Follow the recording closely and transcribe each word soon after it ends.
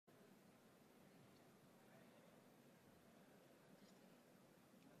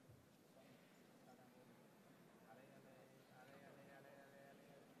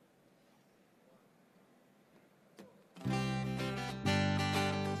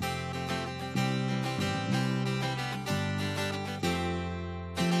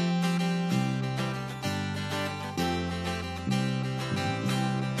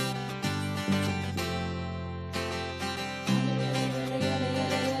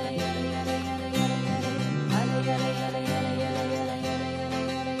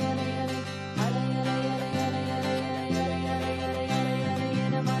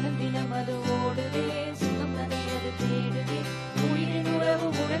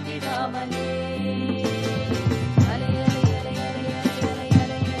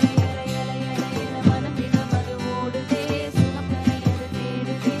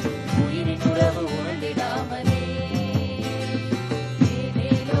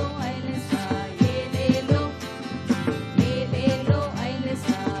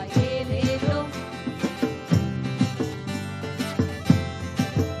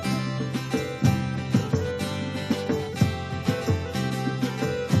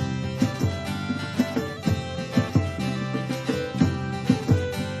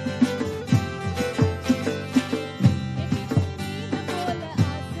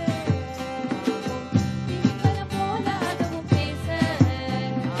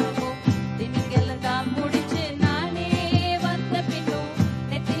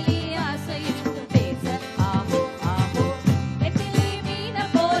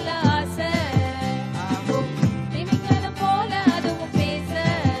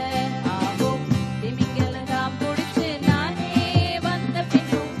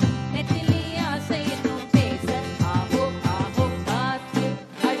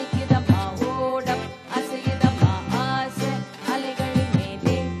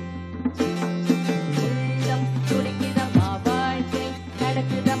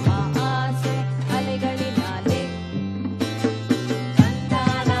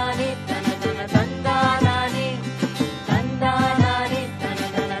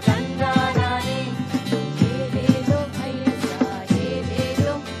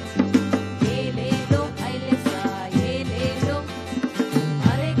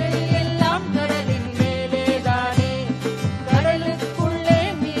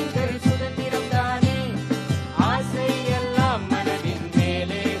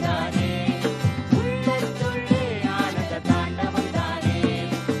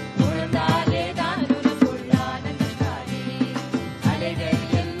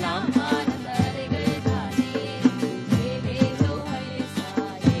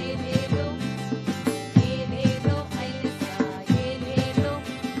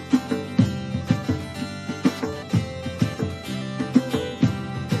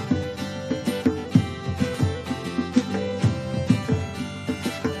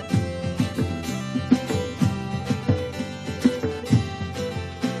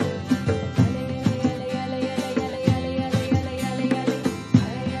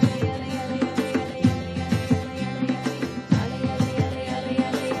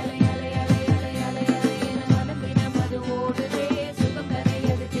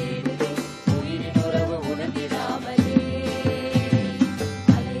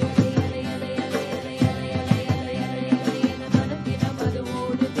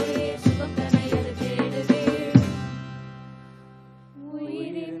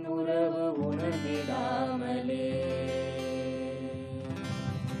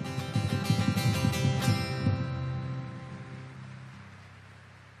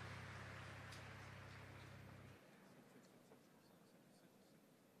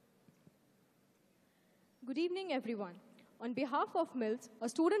Good evening, everyone. On behalf of MILS, a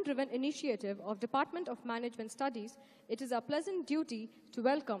student-driven initiative of Department of Management Studies, it is our pleasant duty to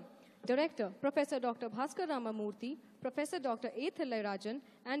welcome Director, Professor Dr. Bhaskar Ramamurthy, Professor Dr. A. Thillairajan,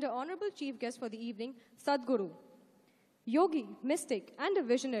 and our honorable chief guest for the evening, Sadhguru. Yogi, mystic, and a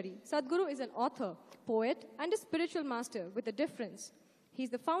visionary, Sadhguru is an author, poet, and a spiritual master with a difference. He is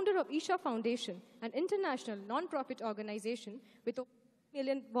the founder of Isha Foundation, an international non-profit organization with over 1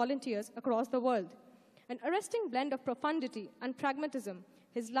 million volunteers across the world. An arresting blend of profundity and pragmatism,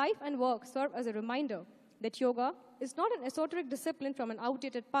 his life and work serve as a reminder that yoga is not an esoteric discipline from an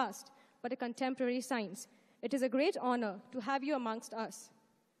outdated past, but a contemporary science. It is a great honor to have you amongst us.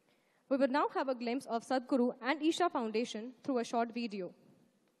 We will now have a glimpse of Sadhguru and Isha Foundation through a short video.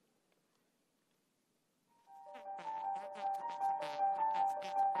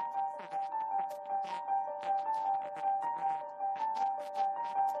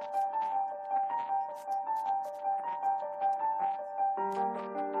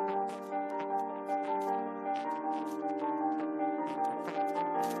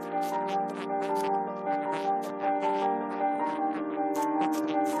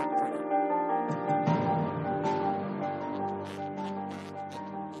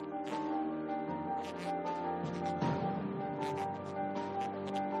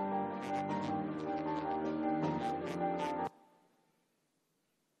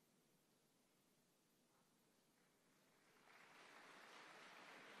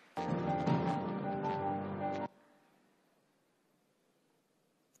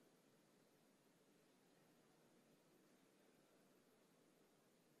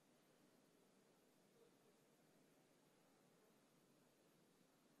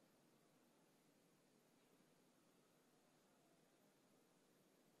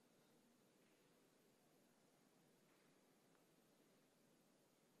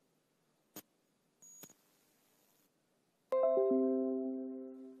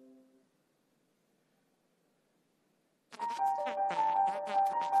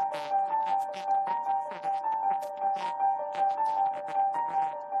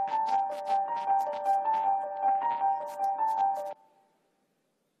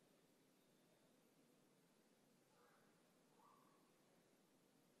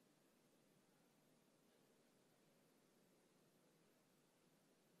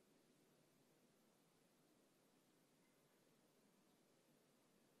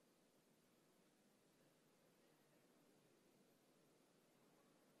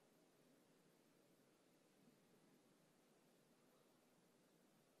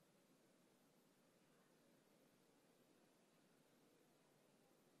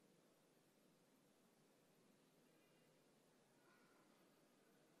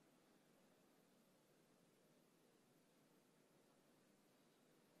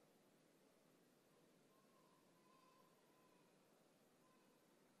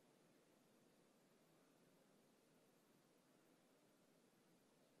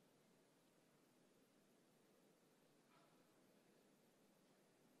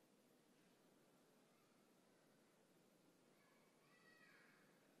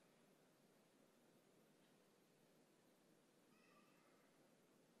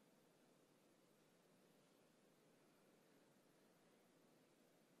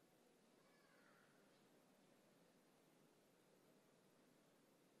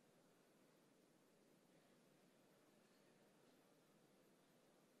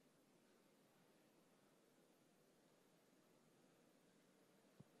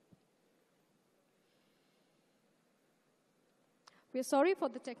 We are sorry for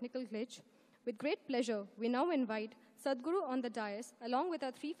the technical glitch. With great pleasure, we now invite Sadhguru on the dais, along with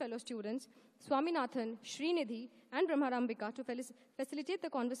our three fellow students, Swaminathan, Srinidhi, and Brahmarambika, to facilitate the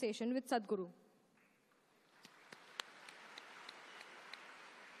conversation with Sadhguru.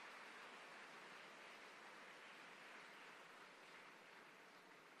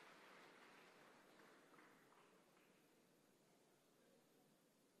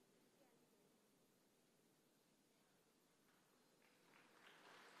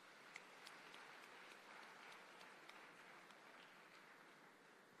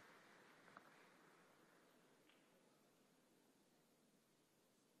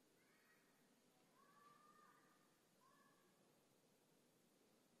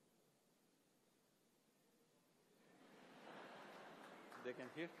 They can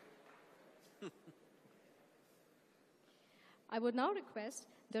hear? I would now request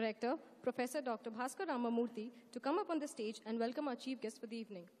Director, Professor Dr. Bhaskar Ramamurthy, to come up on the stage and welcome our chief guest for the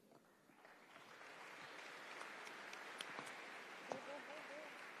evening.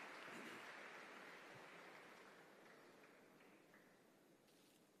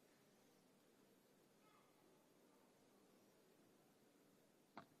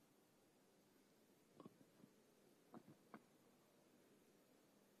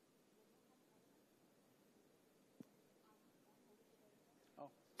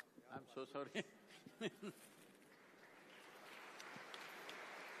 I'm so sorry.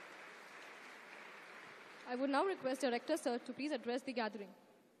 I would now request Director Sir to please address the gathering.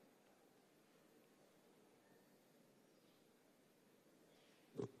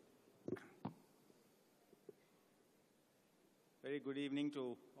 Very good evening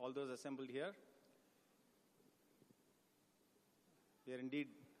to all those assembled here. We are indeed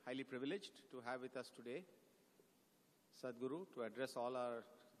highly privileged to have with us today Sadhguru to address all our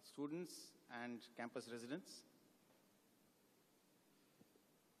students and campus residents.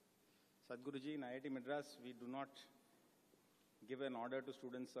 Sadhguruji, in IIT Madras, we do not give an order to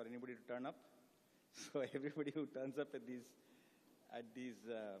students or anybody to turn up. So everybody who turns up at these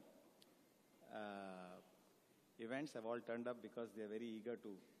events have all turned up because they are very eager to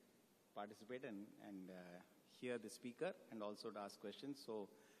participate and hear the speaker and also to ask questions. So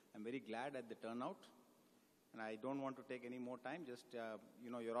I'm very glad at the turnout. And I don't want to take any more time. Just,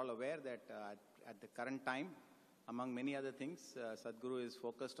 you're all aware that at the current time, among many other things, Sadhguru is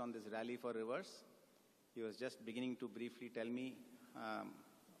focused on this rally for rivers. He was just beginning to briefly tell me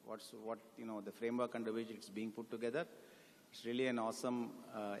the framework under which it's being put together. It's really an awesome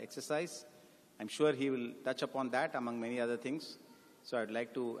exercise. I'm sure he will touch upon that among many other things. So I'd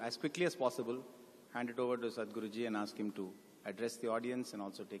like to, as quickly as possible, hand it over to Sadhguruji and ask him to address the audience and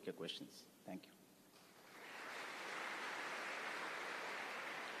also take your questions. Thank you.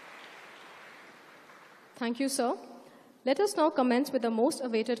 Thank you, sir. Let us now commence with the most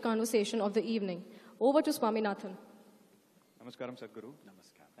awaited conversation of the evening. Over to Swaminathan. Namaskaram, Sadhguru.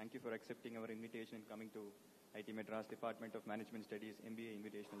 Namaskar. Thank you for accepting our invitation and coming to IIT Madras Department of Management Studies MBA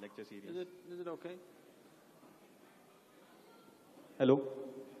Invitational Lecture Series. Is it okay? Hello.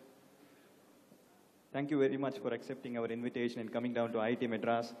 Thank you very much for accepting our invitation and coming down to IIT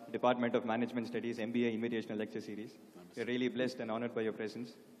Madras Department of Management Studies MBA Invitational Lecture Series. We are really blessed and honored by your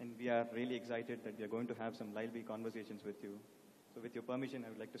presence, and we are really excited that we are going to have some lively conversations with you. So with your permission, I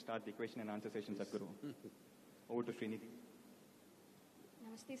would like to start the question and answer session, Sadhguru. Over to Srinidhi.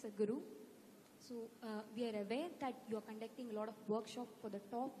 Namaste, Sadhguru. So we are aware that you are conducting a lot of workshops for the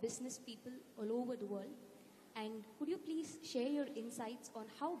top business people all over the world. And could you please share your insights on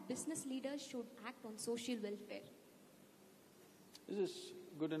how business leaders should act on social welfare? Is this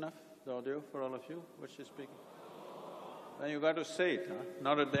good enough, the audio, for all of you, what she's speaking? Then you got to say it, huh?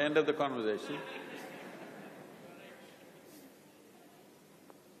 Not at the end of the conversation.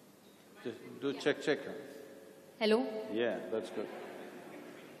 Just do check. Huh? Hello? Yeah, that's good.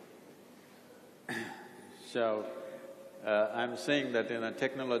 So, I'm saying that in a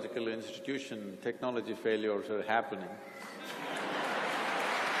technological institution, technology failures are happening.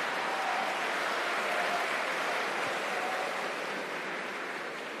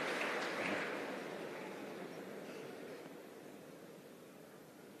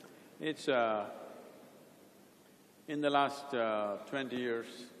 It's in the last 20 years,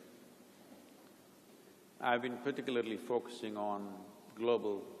 I've been particularly focusing on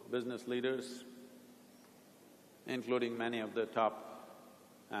global business leaders, including many of the top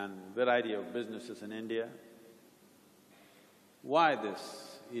and variety of businesses in India. Why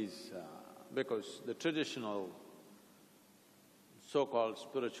this is because the traditional so-called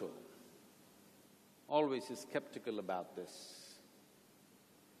spiritual always is skeptical about this.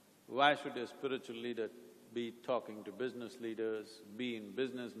 Why should a spiritual leader be talking to business leaders, be in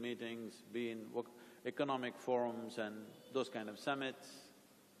business meetings, be in economic forums and those kind of summits.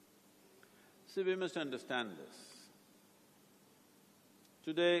 See, we must understand this.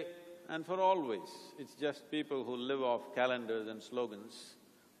 Today and for always, it's just people who live off calendars and slogans,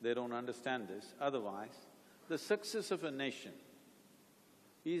 they don't understand this. Otherwise, the success of a nation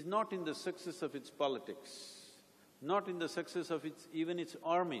is not in the success of its politics, not in the success of even its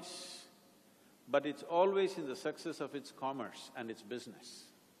armies, but it's always in the success of its commerce and its business.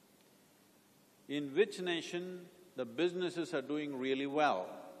 In which nation the businesses are doing really well,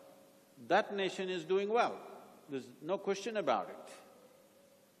 that nation is doing well. There's no question about it.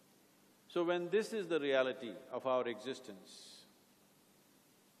 So when this is the reality of our existence,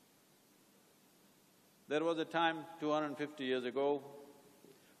 there was a time 250 years ago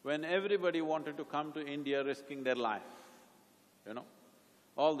when everybody wanted to come to India risking their life, you know.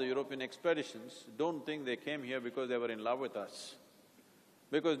 All the European expeditions, don't think they came here because they were in love with us.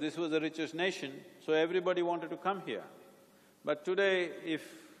 Because this was the richest nation, so everybody wanted to come here. But today, if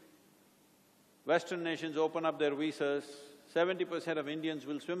Western nations open up their visas, 70% of Indians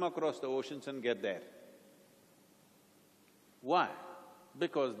will swim across the oceans and get there. Why?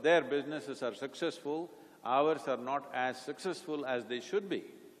 Because their businesses are successful, ours are not as successful as they should be.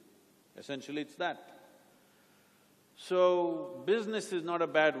 Essentially, it's that. So, business is not a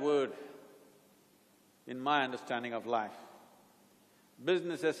bad word in my understanding of life.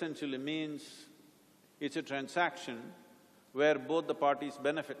 Business essentially means it's a transaction where both the parties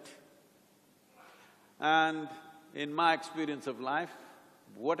benefit. And in my experience of life,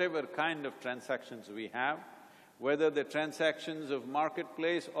 whatever kind of transactions we have, whether they're transactions of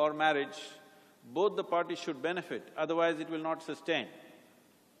marketplace or marriage, both the parties should benefit, otherwise it will not sustain.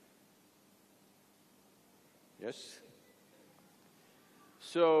 Yes?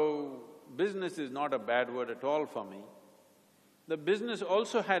 So, business is not a bad word at all for me. The business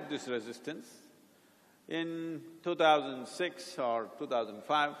also had this resistance. In 2006 or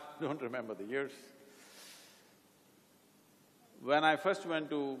 2005, don't remember the years, when I first went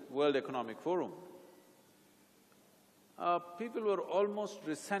to World Economic Forum, people were almost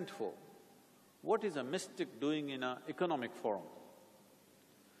resentful. What is a mystic doing in an economic forum?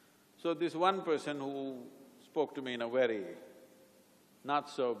 So this one person who spoke to me in a very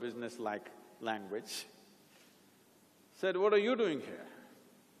not-so-business-like language said, "What are you doing here?"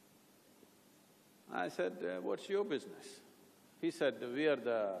 I said, "What's your business?" He said, "We are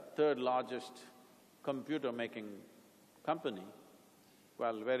the third largest computer-making company."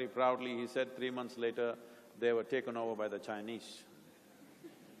 Well, very proudly he said 3 months later, they were taken over by the Chinese.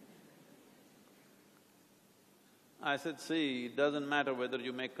 I said, "See, it doesn't matter whether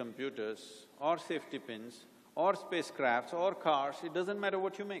you make computers or safety pins or spacecrafts or cars, it doesn't matter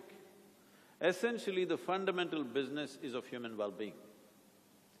what you make. Essentially, the fundamental business is of human well-being.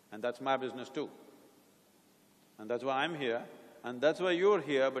 And that's my business too. And that's why I'm here, and that's why you're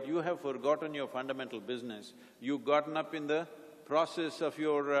here, but you have forgotten your fundamental business. You've gotten up in the process of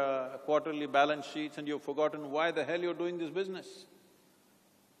your quarterly balance sheets and you've forgotten why the hell you're doing this business.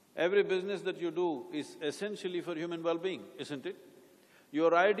 Every business that you do is essentially for human well-being, isn't it?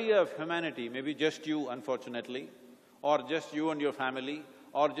 Your idea of humanity may be just you, unfortunately, or just you and your family,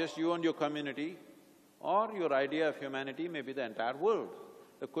 or just you and your community, or your idea of humanity may be the entire world.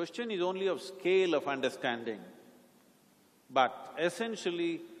 The question is only of scale of understanding. But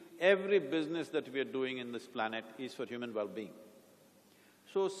essentially, every business that we are doing in this planet is for human well-being.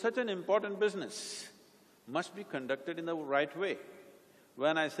 So such an important business must be conducted in the right way.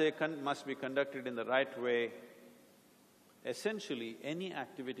 When I say must be conducted in the right way, essentially any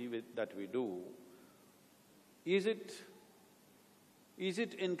activity that we do, is it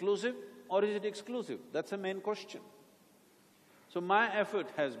inclusive or is it exclusive? That's the main question. So my effort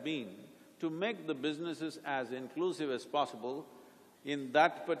has been to make the businesses as inclusive as possible. In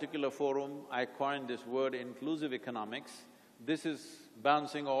that particular forum, I coined this word, inclusive economics. This is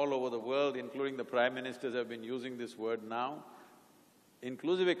bouncing all over the world, including the prime ministers have been using this word now.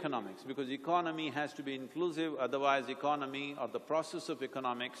 Inclusive economics, because economy has to be inclusive, otherwise economy or the process of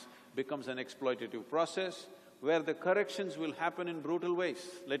economics becomes an exploitative process where the corrections will happen in brutal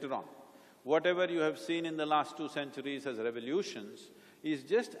ways later on. Whatever you have seen in the last 2 centuries as revolutions is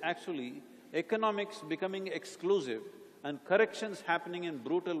just actually economics becoming exclusive and corrections happening in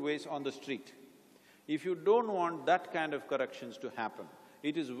brutal ways on the street. If you don't want that kind of corrections to happen,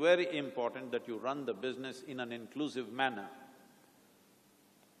 it is very important that you run the business in an inclusive manner.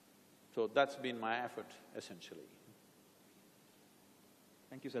 So that's been my effort, essentially.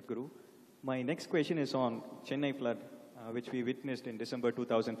 Thank you, Sadhguru. My next question is on Chennai flood, which we witnessed in December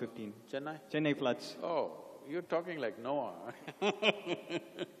 2015. Chennai? Chennai floods. Oh. you're talking like Noah.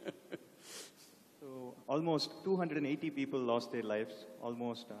 So almost 280 people lost their lives.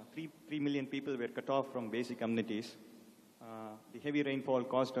 Almost 3 million people were cut off from basic amenities. The heavy rainfall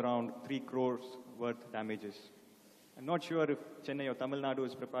caused around 3 crores worth damages. I'm not sure if Chennai or Tamil Nadu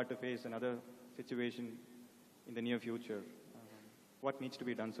is prepared to face another situation in the near future. What needs to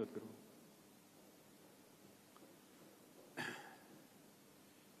be done, Sadhguru?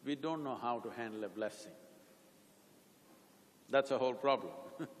 We don't know how to handle a blessing. That's a whole problem.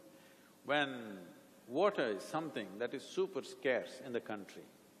 When water is something that is super scarce in the country,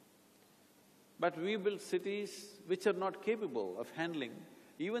 but we build cities which are not capable of handling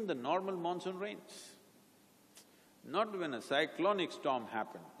even the normal monsoon rains. Not when a cyclonic storm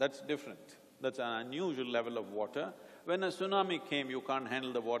happened, that's different. That's an unusual level of water. When a tsunami came, you can't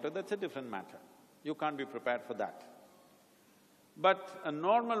handle the water, that's a different matter. You can't be prepared for that. But a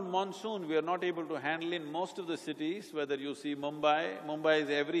normal monsoon we are not able to handle in most of the cities, whether you see Mumbai is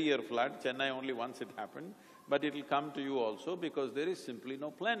every year flood, Chennai only once it happened, but it'll come to you also because there is simply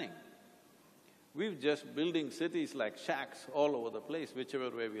no planning. We're just building cities like shacks all over the place, whichever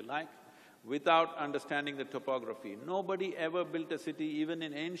way we like, without understanding the topography. Nobody ever built a city, even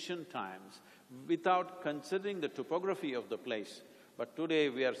in ancient times, without considering the topography of the place. But today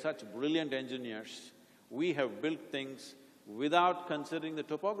we are such brilliant engineers, we have built things without considering the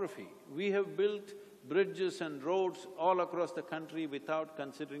topography. We have built bridges and roads all across the country without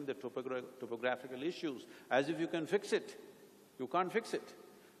considering the topographical issues, as if you can fix it. You can't fix it.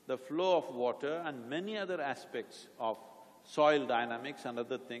 The flow of water and many other aspects of soil dynamics and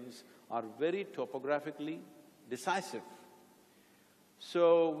other things are very topographically decisive.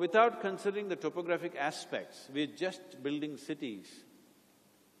 So, without considering the topographic aspects, we're just building cities,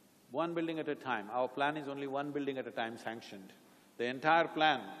 one building at a time. Our plan is only one building at a time sanctioned. The entire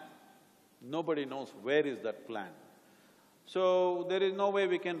plan, nobody knows where is that plan. So, there is no way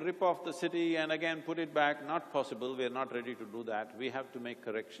we can rip off the city and again put it back, not possible, we are not ready to do that. We have to make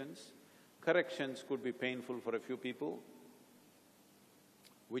corrections. Corrections could be painful for a few people,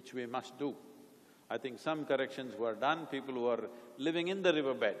 which we must do. I think some corrections were done, people who are living in the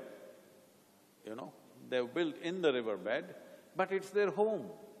riverbed, they've built in the riverbed, but it's their home.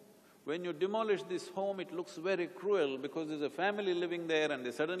 When you demolish this home, it looks very cruel because there's a family living there and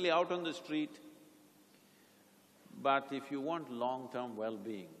they're suddenly out on the street. But if you want long-term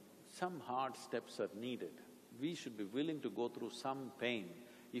well-being, some hard steps are needed. We should be willing to go through some pain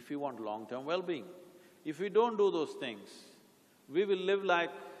if we want long-term well-being. If we don't do those things, we will live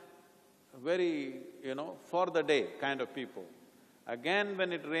like very, for the day kind of people. Again,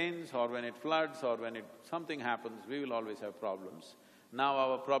 when it rains or when it floods or when something happens, we will always have problems. Now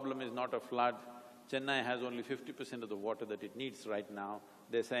our problem is not a flood. Chennai has only 50% of the water that it needs right now.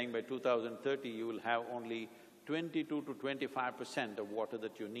 They're saying by 2030, you will have only 22 to 25% of water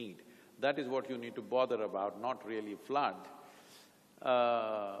that you need. That is what you need to bother about, not really flood.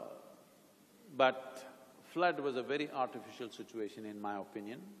 But flood was a very artificial situation in my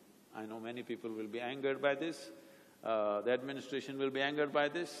opinion. I know many people will be angered by this, the administration will be angered by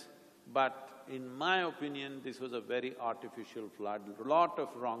this, but in my opinion, this was a very artificial flood, a lot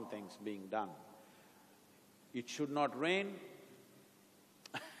of wrong things being done. It should not rain.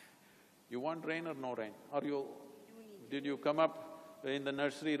 You want rain or no rain? Or did you come up in the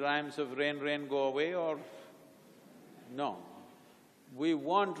nursery rhymes of rain, rain, go away or… No. We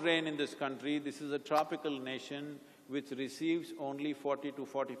want rain in this country. This is a tropical nation which receives only 40 to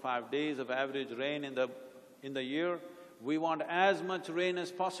 45 days of average rain in the year. We want as much rain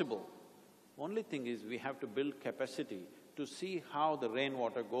as possible. Only thing is, we have to build capacity to see how the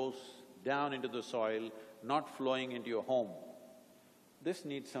rainwater goes down into the soil, not flowing into your home. This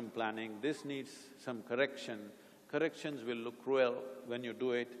needs some planning, this needs some correction. Corrections will look cruel when you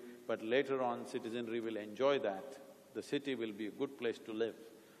do it, but later on citizenry will enjoy that. The city will be a good place to live,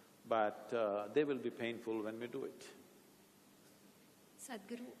 but they will be painful when we do it.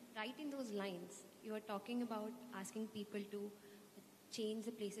 Sadhguru, right in those lines, you were talking about asking people to change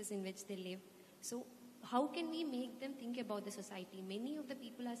the places in which they live. So, how can we make them think about the society? Many of the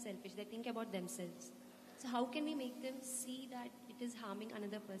people are selfish, they think about themselves. So how can we make them see that it is harming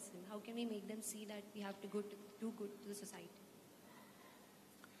another person? How can we make them see that we have to do good to the society?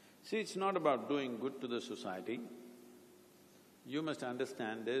 See, it's not about doing good to the society. You must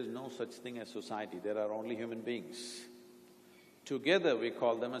understand there is no such thing as society, there are only human beings. Together we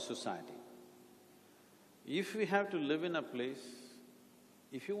call them a society. If we have to live in a place,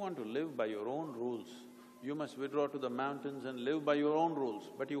 if you want to live by your own rules, you must withdraw to the mountains and live by your own rules,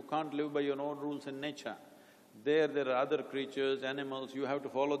 but you can't live by your own rules in nature. There are other creatures, animals, you have to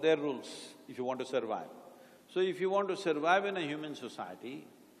follow their rules if you want to survive. So if you want to survive in a human society,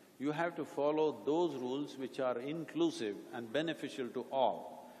 you have to follow those rules which are inclusive and beneficial to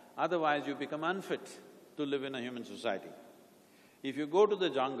all. Otherwise, you become unfit to live in a human society. If you go to the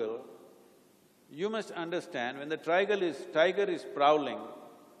jungle, you must understand when the tiger is prowling,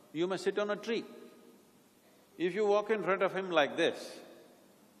 you must sit on a tree. If you walk in front of him like this,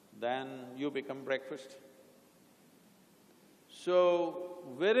 then you become breakfast. So,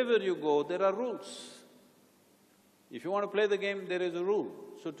 wherever you go, there are rules. If you want to play the game, there is a rule.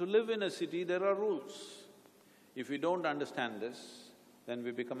 So to live in a city, there are rules. If we don't understand this, then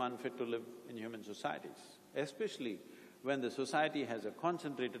we become unfit to live in human societies. Especially when the society has a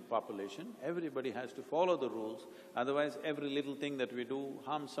concentrated population, everybody has to follow the rules, otherwise every little thing that we do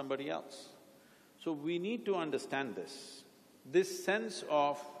harms somebody else. So we need to understand this. This sense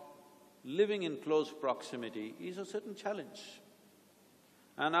of living in close proximity is a certain challenge.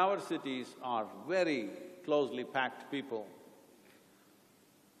 And our cities are very closely packed people.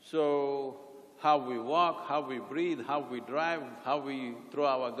 So, how we walk, how we breathe, how we drive, how we throw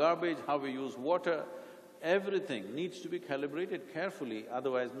our garbage, how we use water, everything needs to be calibrated carefully,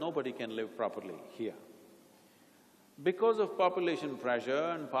 otherwise nobody can live properly here. Because of population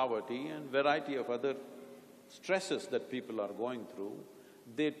pressure and poverty and variety of other stresses that people are going through,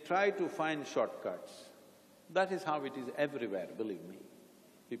 they try to find shortcuts. That is how it is everywhere, believe me.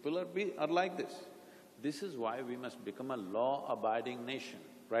 People are like this. This is why we must become a law-abiding nation.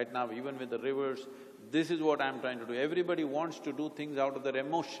 Right now, even with the rivers, this is what I'm trying to do. Everybody wants to do things out of their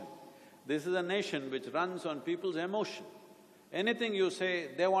emotion. This is a nation which runs on people's emotion. Anything you say,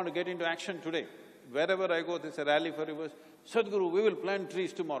 they want to get into action today. Wherever I go, there's a rally for rivers. Sadhguru, we will plant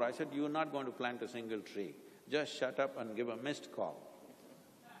trees tomorrow. I said, you're not going to plant a single tree. Just shut up and give a missed call.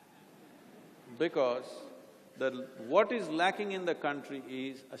 Because what is lacking in the country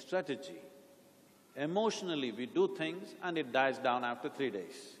is a strategy. Emotionally, we do things and it dies down after 3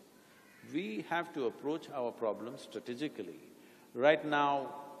 days. We have to approach our problems strategically. Right now,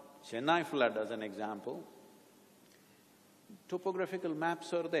 Chennai flood as an example, topographical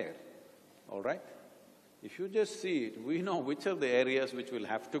maps are there, all right? If you just see it, we know which are the areas which will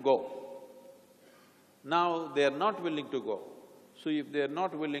have to go. Now, they are not willing to go. So if they are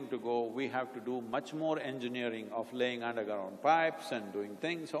not willing to go, we have to do much more engineering of laying underground pipes and doing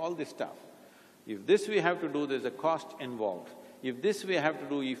things, all this stuff. If this we have to do, there's a cost involved. If this we have to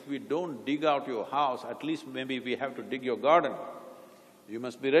do, if we don't dig out your house, at least maybe we have to dig your garden. You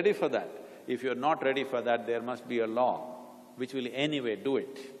must be ready for that. If you're not ready for that, there must be a law which will anyway do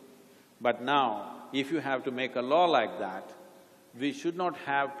it. But now, if you have to make a law like that, we should not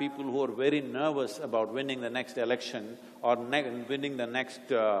have people who are very nervous about winning the next election or winning the next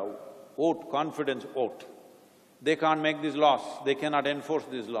vote, confidence vote. They can't make these laws, they cannot enforce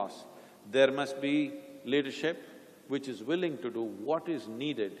these laws. There must be leadership which is willing to do what is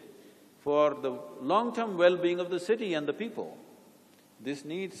needed for the long-term well-being of the city and the people. This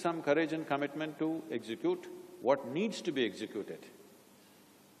needs some courage and commitment to execute what needs to be executed.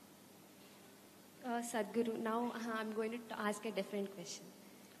 Sadhguru, now I'm going to ask a different question.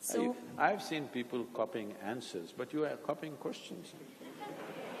 So, I've seen people copying answers, but you are copying questions.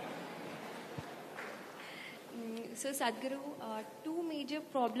 So Sadhguru, two major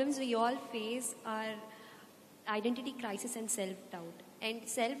problems we all face are identity crisis and self-doubt. And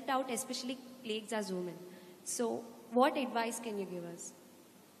self-doubt especially plagues us women. So, what advice can you give us?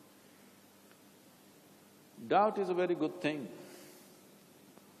 Doubt is a very good thing.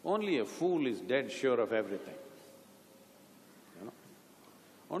 Only a fool is dead sure of everything, you know.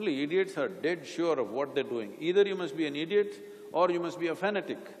 Only idiots are dead sure of what they're doing. Either you must be an idiot or you must be a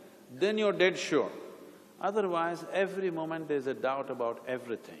fanatic, then you're dead sure. Otherwise, every moment there's a doubt about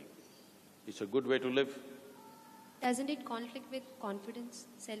everything. It's a good way to live. Doesn't it conflict with confidence,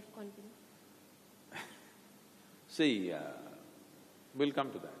 self-confidence? See, we'll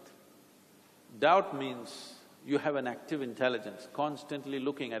come to that. Doubt means you have an active intelligence, constantly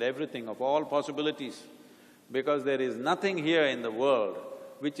looking at everything of all possibilities, because there is nothing here in the world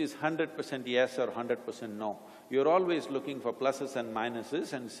which is 100% yes or 100% no. You're always looking for pluses and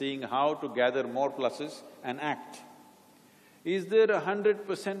minuses and seeing how to gather more pluses and act. Is there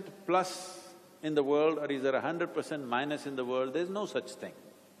 100% plus in the world or is there 100% minus in the world? There's no such thing.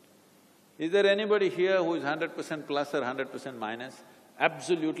 Is there anybody here who is 100% plus or 100% minus?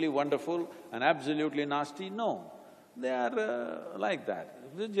 Absolutely wonderful and absolutely nasty? No. They are like that.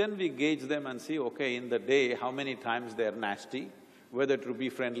 We generally gauge them and see, okay, in the day, how many times they are nasty, whether to be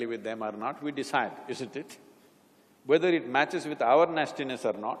friendly with them or not, we decide, isn't it? Whether it matches with our nastiness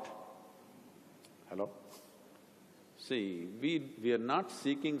or not. Hello? See, we are not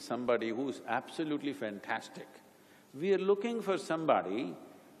seeking somebody who's absolutely fantastic. We are looking for somebody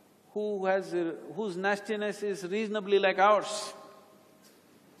whose nastiness is reasonably like ours,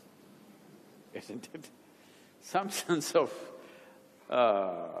 isn't it? Some sense of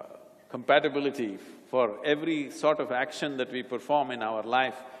compatibility for every sort of action that we perform in our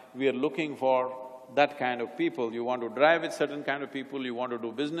life, we are looking for that kind of people. You want to drive with certain kind of people, you want to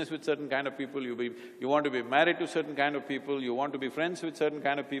do business with certain kind of people, you want to be married to certain kind of people, you want to be friends with certain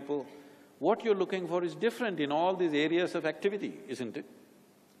kind of people. What you're looking for is different in all these areas of activity, isn't it?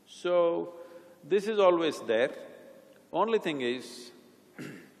 So, this is always there. Only thing is,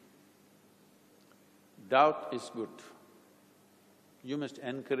 doubt is good. You must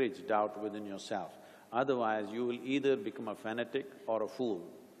encourage doubt within yourself. Otherwise, you will either become a fanatic or a fool,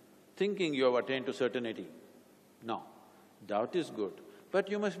 thinking you have attained to certainty. No, doubt is good,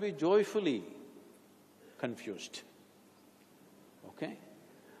 but you must be joyfully confused, okay?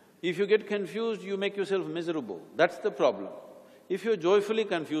 If you get confused, you make yourself miserable, that's the problem. If you're joyfully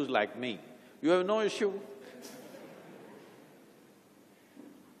confused like me, you have no issue.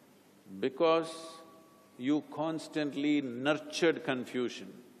 Because you constantly nurtured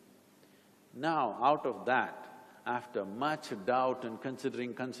confusion. Now, out of that, after much doubt and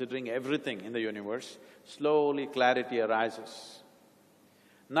considering everything in the universe, slowly clarity arises.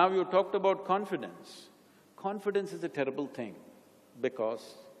 Now you talked about confidence. Confidence is a terrible thing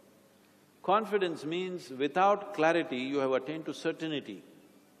because confidence means without clarity you have attained to certainty.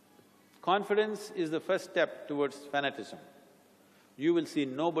 Confidence is the first step towards fanatism. You will see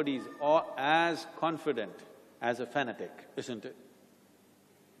nobody is as confident as a fanatic, isn't it?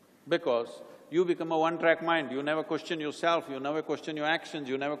 Because you become a one-track mind, you never question yourself, you never question your actions,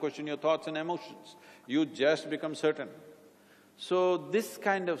 you never question your thoughts and emotions. You just become certain. So this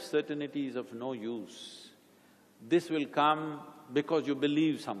kind of certainty is of no use. This will come because you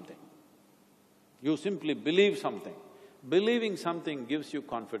believe something. You simply believe something. Believing something gives you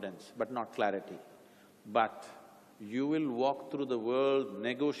confidence, but not clarity. But you will walk through the world,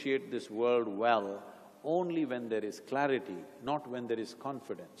 negotiate this world well, only when there is clarity, not when there is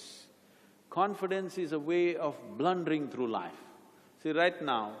confidence. Confidence is a way of blundering through life. See, right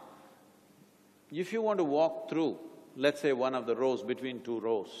now, if you want to walk through, let's say one of the rows between two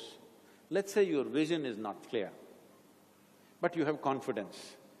rows, let's say your vision is not clear, but you have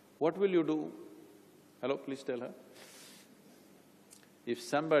confidence, what will you do? Hello, please tell her. If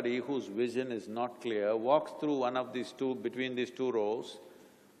somebody whose vision is not clear walks through one of these two, between these two rows,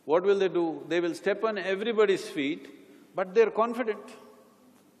 what will they do? They will step on everybody's feet, but they're confident.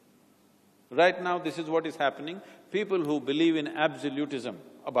 Right now, this is what is happening. People who believe in absolutism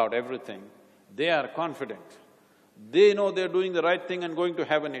about everything, they are confident. They know they're doing the right thing and going to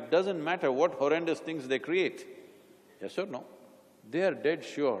heaven. It doesn't matter what horrendous things they create. Yes or no? They are dead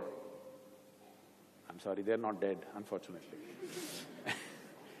sure. I'm sorry, they're not dead, unfortunately.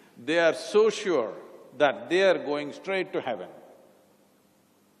 They are so sure that they are going straight to heaven.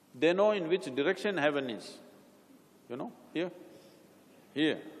 They know in which direction heaven is. You know, here,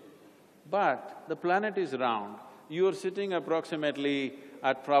 here. But the planet is round, you're sitting approximately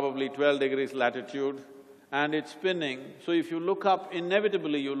at probably 12 degrees latitude and it's spinning, so if you look up,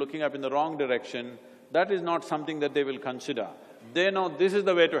 inevitably you're looking up in the wrong direction, that is not something that they will consider. They know this is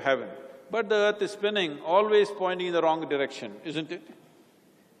the way to heaven, but the earth is spinning, always pointing in the wrong direction, isn't it?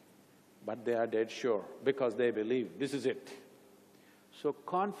 But they are dead sure because they believe this is it. So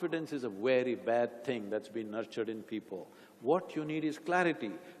confidence is a very bad thing that's been nurtured in people. What you need is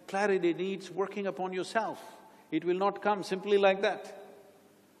clarity. Clarity needs working upon yourself. It will not come simply like that.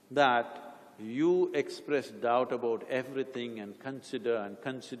 That you express doubt about everything and consider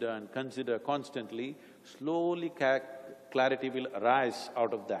constantly, slowly clarity will arise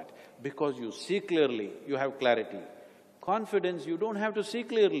out of that. Because you see clearly, you have clarity. Confidence, you don't have to see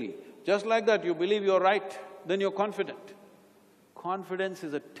clearly. Just like that, you believe you're right, then you're confident. Confidence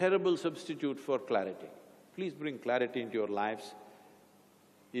is a terrible substitute for clarity. Please bring clarity into your lives.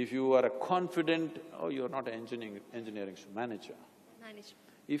 If you are a confident… oh, you're not an engineering manager.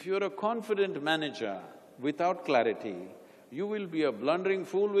 If you're a confident manager without clarity, you will be a blundering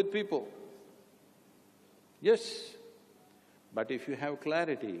fool with people. Yes, but if you have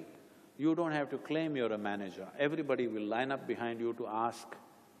clarity, you don't have to claim you're a manager. Everybody will line up behind you to ask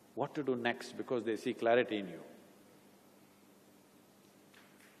what to do next because they see clarity in you.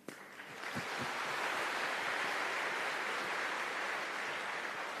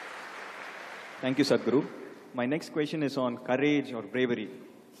 Thank you, Sadhguru. My next question is on courage or bravery.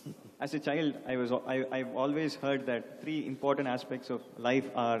 As a child, I've always heard that three important aspects of life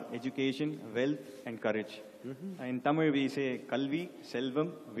are education, wealth and courage. In Tamil, we say Kalvi,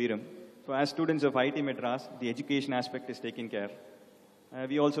 Selvam, Veeram. So as students of IIT Madras, the education aspect is taken care.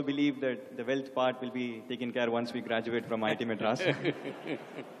 We also believe that the wealth part will be taken care once we graduate from IIT Madras.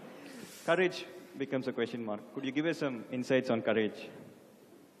 Courage becomes a question mark. Could you give us some insights on courage?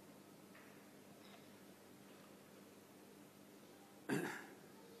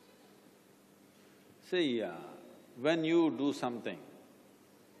 See, when you do something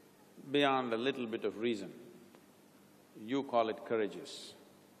beyond a little bit of reason, you call it courageous.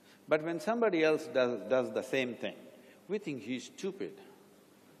 But when somebody else does the same thing, we think he's stupid,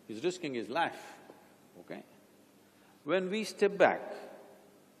 he's risking his life, okay? When we step back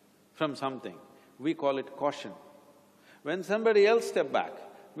from something, we call it caution. When somebody else step back,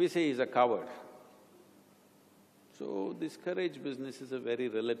 we say he's a coward. So this courage business is a very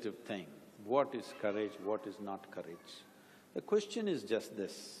relative thing. What is courage, what is not courage? The question is just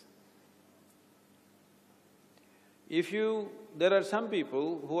this. There are some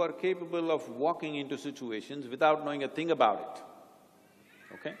people who are capable of walking into situations without knowing a thing about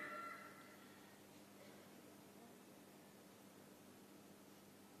it, okay?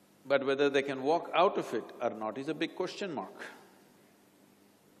 But whether they can walk out of it or not is a big question mark.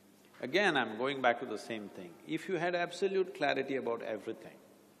 Again, I'm going back to the same thing. If you had absolute clarity about everything,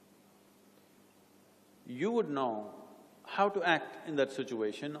 you would know how to act in that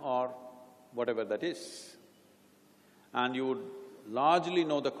situation or whatever that is. And you would largely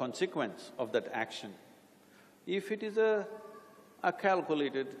know the consequence of that action. If it is a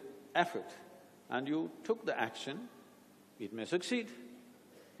calculated effort and you took the action, it may succeed,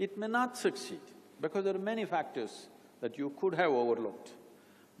 it may not succeed, because there are many factors that you could have overlooked.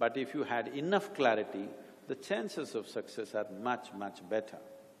 But if you had enough clarity, the chances of success are much, much better.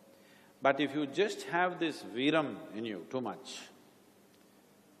 But if you just have this Veeram in you too much,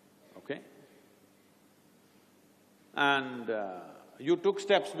 okay? And you took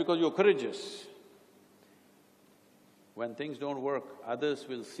steps because you're courageous. When things don't work, others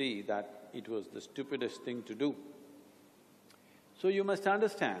will see that it was the stupidest thing to do. So you must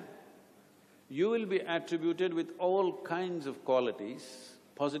understand, you will be attributed with all kinds of qualities,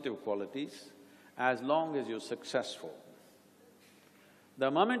 positive qualities, as long as you're successful. The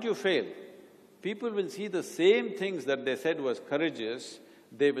moment you fail, people will see the same things that they said was courageous,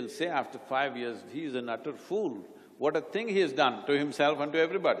 they will say after 5 years, he is an utter fool. What a thing he has done to himself and to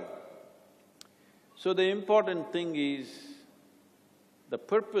everybody. So the important thing is, the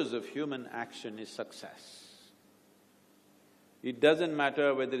purpose of human action is success. It doesn't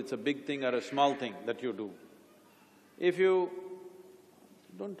matter whether it's a big thing or a small thing that you do. If you…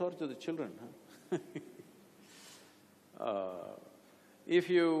 don't torture the children, huh? If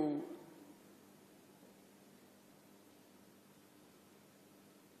you…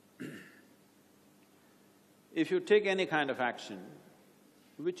 if you take any kind of action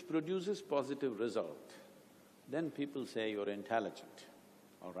which produces positive result, then people say you're intelligent,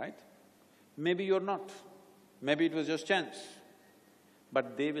 all right? Maybe you're not, maybe it was just chance,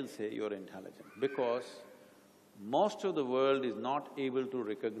 but they will say you're intelligent because most of the world is not able to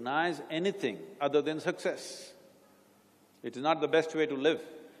recognize anything other than success. It is not the best way to live,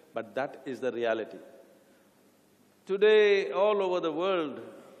 but that is the reality. Today, all over the world,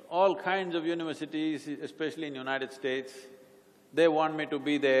 all kinds of universities, especially in United States, they want me to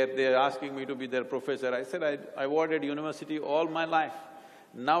be there, they're asking me to be their professor. I said, I avoided university all my life.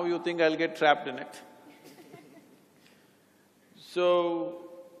 Now you think I'll get trapped in it? So,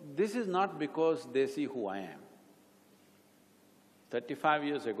 this is not because they see who I am. 35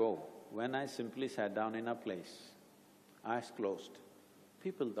 years ago, when I simply sat down in a place, eyes closed,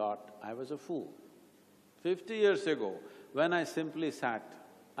 people thought I was a fool. 50 years ago, when I simply sat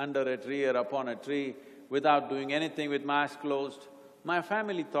under a tree or upon a tree without doing anything with my eyes closed, my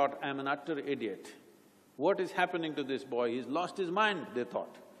family thought I'm an utter idiot. What is happening to this boy? He's lost his mind, they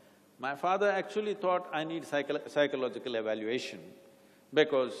thought. My father actually thought I need psychological evaluation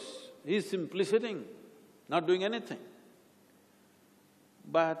because he's simply sitting, not doing anything.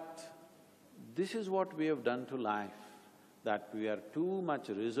 But this is what we have done to life, that we are too much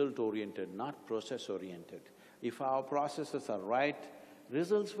result-oriented, not process-oriented. If our processes are right,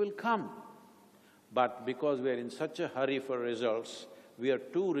 results will come. But because we are in such a hurry for results, we are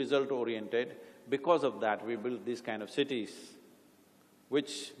too result-oriented. Because of that, we build these kind of cities,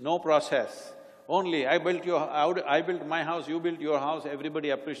 which no process, only I built my house, you built your house, everybody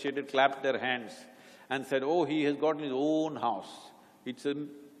appreciated, clapped their hands and said, oh, he has got his own house. It's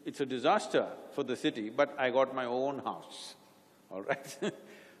a disaster for the city, but I got my own house, all right?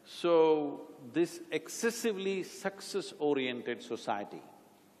 So, this excessively success-oriented society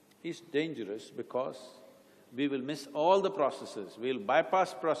is dangerous because We will miss all the processes, we'll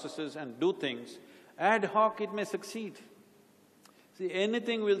bypass processes and do things. Ad hoc, it may succeed. See,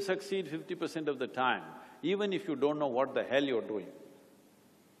 anything will succeed 50% of the time, even if you don't know what the hell you're doing.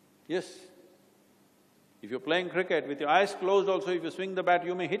 Yes. If you're playing cricket, with your eyes closed also, if you swing the bat,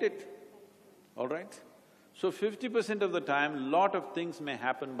 you may hit it, all right? So 50% of the time, lot of things may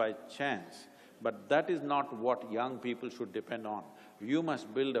happen by chance, but that is not what young people should depend on. You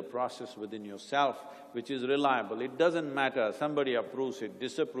must build a process within yourself which is reliable. It doesn't matter, somebody approves it,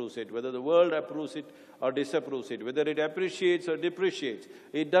 disapproves it, whether the world approves it or disapproves it, whether it appreciates or depreciates,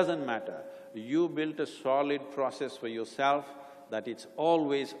 it doesn't matter. You built a solid process for yourself that it's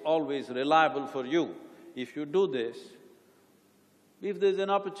always reliable for you. If you do this, if there's an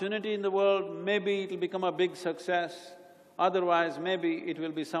opportunity in the world, maybe it'll become a big success, otherwise maybe it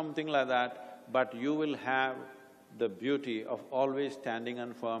will be something like that, but you will have the beauty of always standing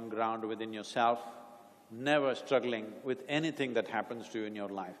on firm ground within yourself, never struggling with anything that happens to you in your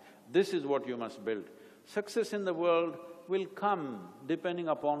life. This is what you must build. Success in the world will come depending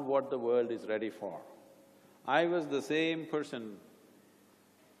upon what the world is ready for. I was the same person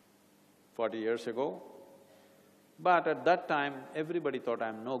 40 years ago, but at that time, everybody thought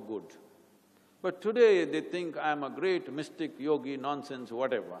I'm no good. But today, they think I'm a great mystic, yogi, nonsense,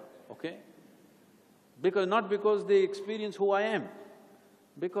 whatever, okay? Not because they experience who I am,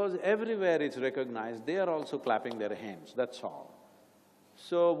 because everywhere it's recognized, they are also clapping their hands, that's all.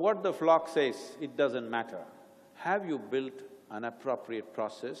 So what the flock says, it doesn't matter. Have you built an appropriate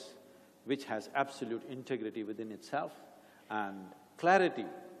process which has absolute integrity within itself, and clarity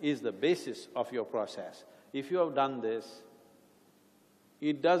is the basis of your process. If you have done this,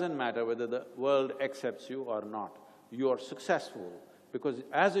 it doesn't matter whether the world accepts you or not. You are successful, because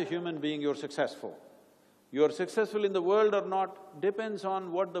as a human being, you're successful. You're successful in the world or not depends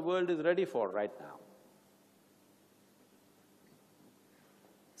on what the world is ready for right now.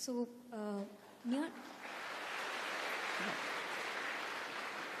 So,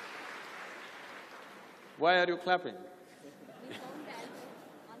 Why are you clapping? we found the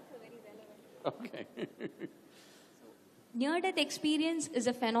answer very relevant. Okay. Near-death experience is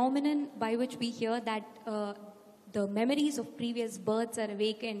a phenomenon by which we hear that the memories of previous births are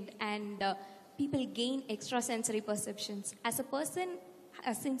awakened and people gain extrasensory perceptions. As a person,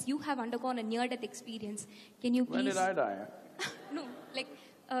 since you have undergone a near-death experience, can you please… When did I die? No, like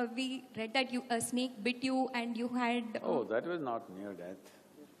we read that a snake bit you and you had… Oh, that was not near death.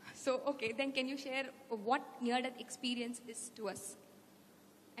 So, okay, then can you share what near-death experience is to us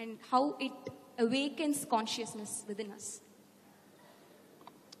and how it awakens consciousness within us?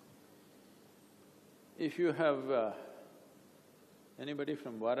 If you have… anybody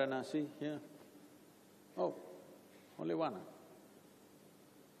from Varanasi here? Oh, only one.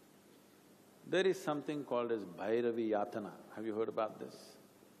 There is something called as Bhairavi Yatana. Have you heard about this?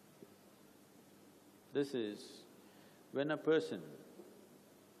 This is when a person…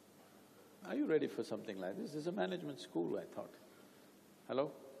 Are you ready for something like this? This is a management school, I thought.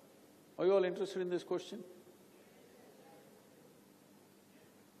 Hello? Are you all interested in this question?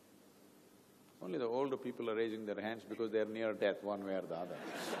 Only the older people are raising their hands because they are near death one way or the other.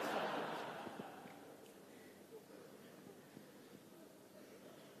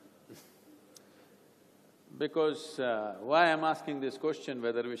 Because why I'm asking this question,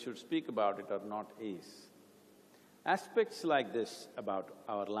 whether we should speak about it or not, is aspects like this about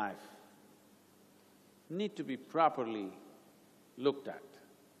our life need to be properly looked at.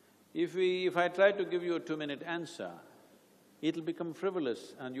 If I try to give you a 2-minute answer, it'll become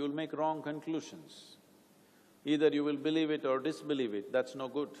frivolous and you'll make wrong conclusions. Either you will believe it or disbelieve it, that's no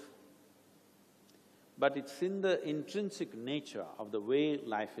good. But it's in the intrinsic nature of the way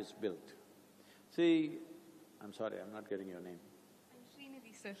life is built. See, I'm sorry, I'm not getting your name. I'm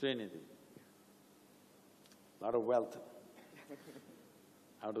Srinidhi, sir. Srinidhi. Lot of wealth.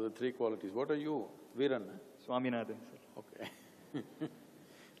 Out of the 3 qualities, what are you? Viran? Swaminathan, sir. Okay.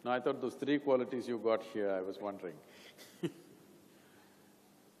 No, I thought those 3 qualities you got here, I was wondering.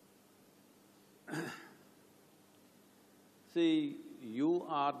 See, you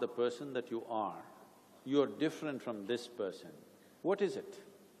are the person that you are. You are different from this person. What is it?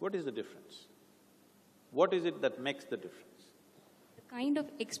 What is the difference? What is it that makes the difference? The kind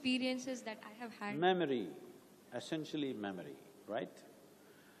of experiences that I have had… Memory, essentially memory, right?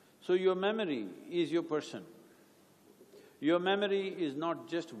 So your memory is your person. Your memory is not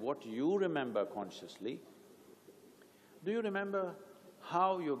just what you remember consciously. Do you remember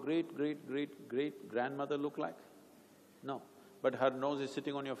how your great-great-great-great-grandmother looked like? No, but her nose is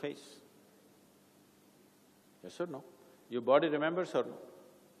sitting on your face. Yes or no? Your body remembers or no?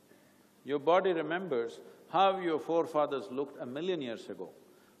 Your body remembers how your forefathers looked a million years ago.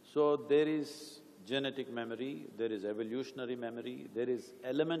 So there is genetic memory, there is evolutionary memory, there is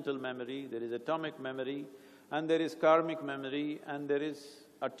elemental memory, there is atomic memory, and there is karmic memory, and there is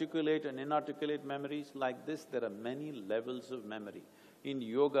articulate and inarticulate memories. Like this, there are many levels of memory. In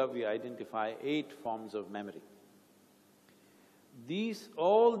yoga, we identify 8 forms of memory.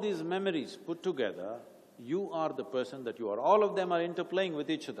 All these memories put together, you are the person that you are. All of them are interplaying with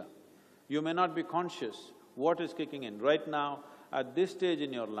each other. You may not be conscious what is kicking in. Right now, at this stage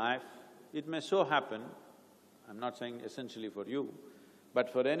in your life, it may so happen, I'm not saying essentially for you,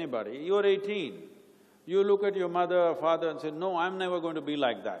 but for anybody, you're 18. You look at your mother or father and say, no, I'm never going to be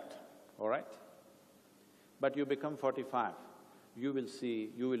like that, all right? But you become 45, you will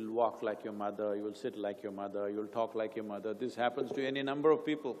see, you will walk like your mother, you will sit like your mother, you will talk like your mother. This happens to any number of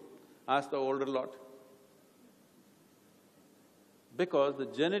people. Ask the older lot. Because the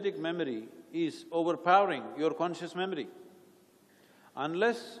genetic memory is overpowering your conscious memory.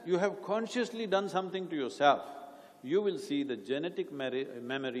 Unless you have consciously done something to yourself, you will see the genetic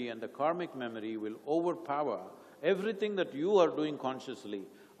memory and the karmic memory will overpower everything that you are doing consciously,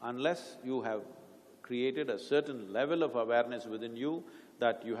 unless you have created a certain level of awareness within you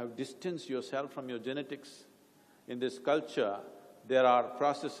that you have distanced yourself from your genetics. In this culture, there are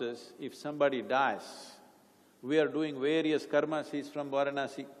processes. If somebody dies, we are doing various karmas. He's from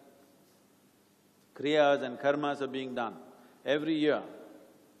Varanasi. Kriyas and karmas are being done every year.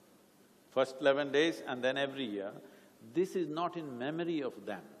 First 11 days and then every year. This is not in memory of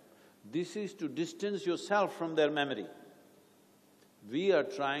them. This is to distance yourself from their memory. We are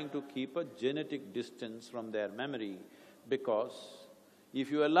trying to keep a genetic distance from their memory because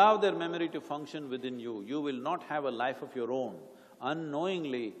if you allow their memory to function within you, you will not have a life of your own.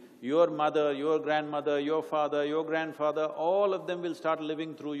 Unknowingly, your mother, your grandmother, your father, your grandfather, all of them will start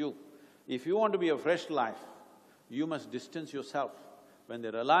living through you. If you want to be a fresh life, you must distance yourself. When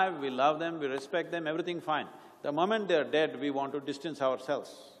they're alive, we love them, we respect them, everything fine. The moment they're dead, we want to distance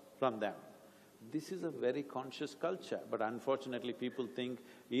ourselves from them. This is a very conscious culture, but unfortunately people think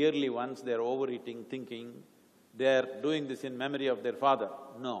yearly once they're overeating, thinking they're doing this in memory of their father.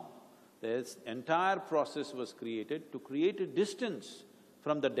 No. This entire process was created to create a distance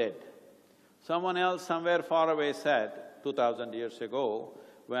from the dead. Someone else somewhere far away said, 2000 years ago,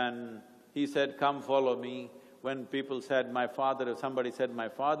 when he said, come follow me, when people said, my father… somebody said, my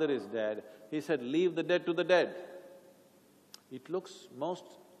father is dead, he said, leave the dead to the dead. It looks most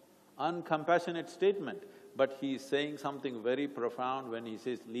uncompassionate statement, but he is saying something very profound when he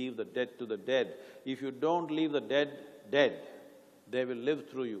says, leave the dead to the dead. If you don't leave the dead dead, they will live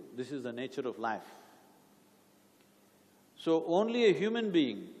through you. This is the nature of life. So only a human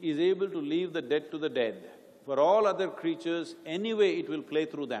being is able to leave the dead to the dead. For all other creatures, anyway it will play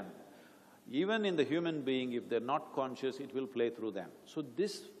through them. Even in the human being, if they're not conscious, it will play through them. So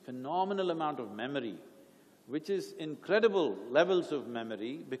this phenomenal amount of memory, which is incredible levels of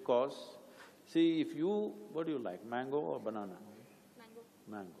memory, because, see, if you… what do you like, mango or banana? Mango.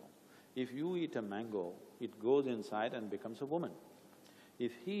 Mango. If you eat a mango, it goes inside and becomes a woman.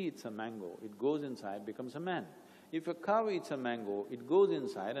 If he eats a mango, it goes inside, becomes a man. If a cow eats a mango, it goes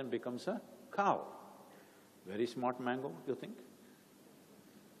inside and becomes a cow. Very smart mango, you think?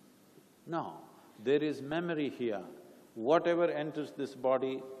 No, there is memory here. Whatever enters this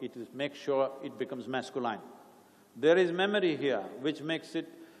body, makes sure it becomes masculine. There is memory here which makes it…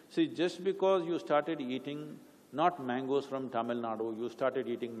 see, just because you started eating not mangoes from Tamil Nadu, you started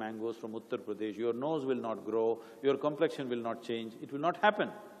eating mangoes from Uttar Pradesh, your nose will not grow, your complexion will not change, it will not happen.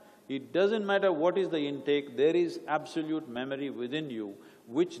 It doesn't matter what is the intake, there is absolute memory within you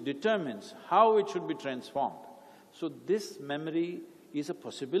which determines how it should be transformed. So this memory is a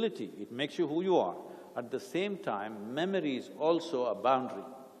possibility, it makes you who you are. At the same time, memory is also a boundary.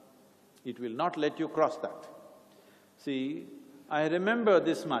 It will not let you cross that. See, I remember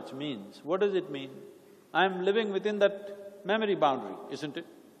this much means, what does it mean? I'm living within that memory boundary, isn't it?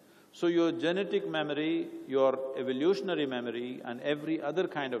 So your genetic memory, your evolutionary memory and every other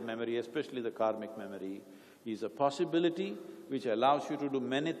kind of memory, especially the karmic memory, is a possibility which allows you to do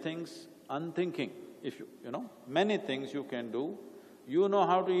many things unthinking. If you know, many things you can do. You know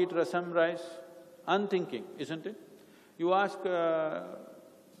how to eat rasam rice, unthinking, isn't it? You ask…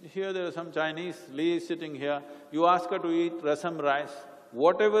 here there is some Chinese, Lee is sitting here, you ask her to eat rasam rice,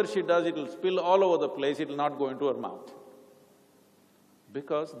 whatever she does, it'll spill all over the place, it'll not go into her mouth.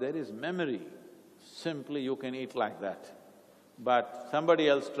 Because there is memory, simply you can eat like that. But somebody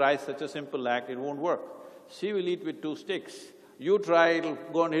else tries such a simple act, it won't work. She will eat with 2 sticks, you try, it'll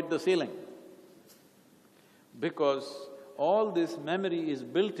go and hit the ceiling. Because all this memory is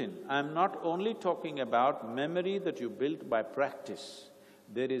built in. I'm not only talking about memory that you built by practice.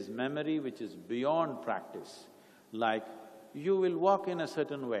 There is memory which is beyond practice. Like, you will walk in a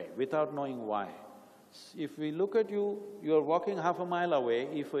certain way without knowing why. If we look at you, you're walking half a mile away,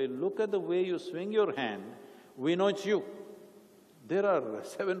 if we look at the way you swing your hand, we know it's you. There are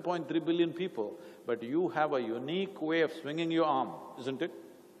 7.3 billion people, but you have a unique way of swinging your arm, isn't it?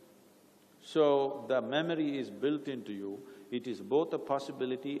 So, the memory is built into you. It is both a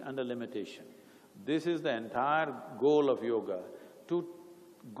possibility and a limitation. This is the entire goal of yoga, to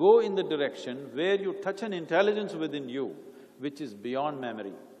go in the direction where you touch an intelligence within you, which is beyond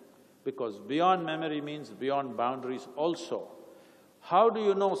memory. Because beyond memory means beyond boundaries also. How do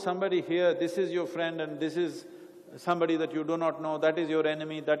you know somebody here, this is your friend and this is somebody that you do not know, that is your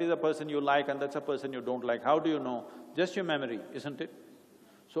enemy, that is a person you like and that's a person you don't like? How do you know? Just your memory, isn't it?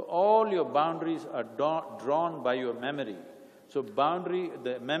 So all your boundaries are drawn by your memory. So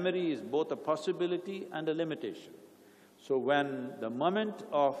the memory is both a possibility and a limitation. So when the moment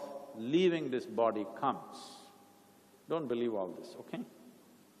of leaving this body comes, don't believe all this, okay?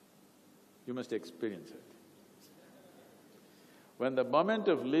 You must experience it. When the moment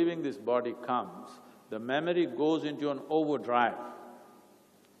of leaving this body comes, the memory goes into an overdrive.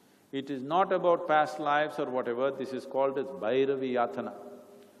 It is not about past lives or whatever, this is called as Bhairavi Yatana.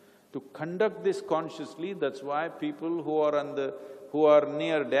 To conduct this consciously, that's why people who are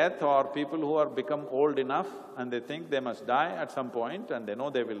near death or people who are become old enough and they think they must die at some point and they know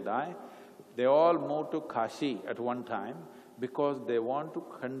they will die, they all move to Kashi at one time because they want to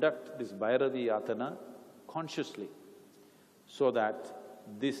conduct this Bhairavi Yatana consciously so that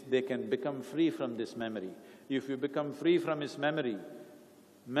they can become free from this memory. If you become free from his memory,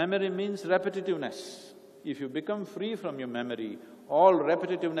 memory means repetitiveness. If you become free from your memory, all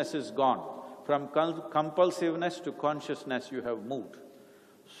repetitiveness is gone. From compulsiveness to consciousness you have moved.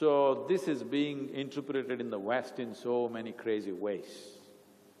 So this is being interpreted in the West in so many crazy ways.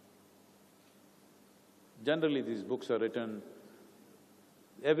 Generally these books are written,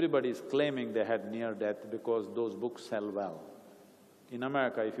 everybody is claiming they had near death because those books sell well. In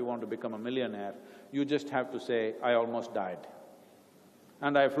America, if you want to become a millionaire, you just have to say, I almost died.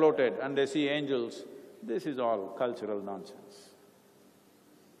 And I floated and they see angels. This is all cultural nonsense.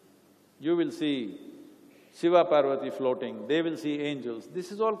 You will see Shiva Parvati floating, they will see angels,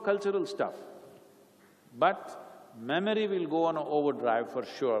 this is all cultural stuff. But memory will go on an overdrive for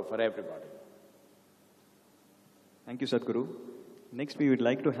sure for everybody. Thank you, Sadhguru. Next, we would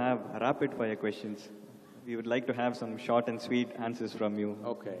like to have rapid fire questions. We would like to have some short and sweet answers from you.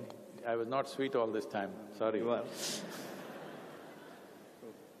 Okay. I was not sweet all this time, sorry. You are.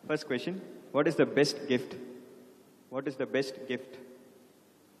 First question, what is the best gift? What is the best gift?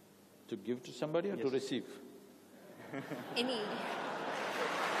 To give to somebody or to receive? Any.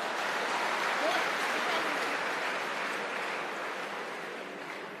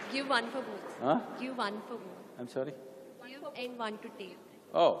 Give one for both. Huh? Give one for both. I'm sorry? Give and one to take.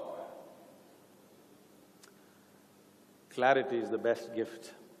 Oh. Clarity is the best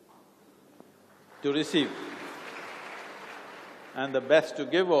gift to receive. And the best to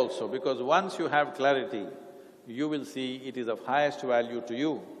give also, because once you have clarity, you will see it is of highest value to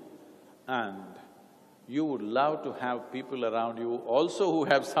you. And you would love to have people around you also who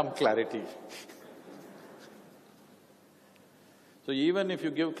have some clarity. So even if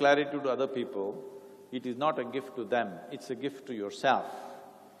you give clarity to other people, it is not a gift to them, it's a gift to yourself.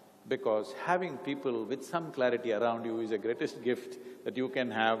 Because having people with some clarity around you is the greatest gift that you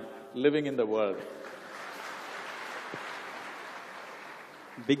can have living in the world.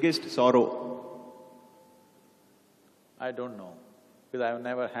 Biggest sorrow? I don't know, because I've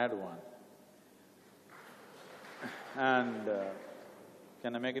never had one. And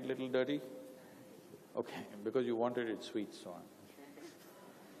can I make it little dirty? Okay, because you wanted it sweet, so on.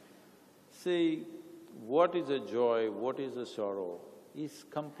 See, what is a joy, what is a sorrow is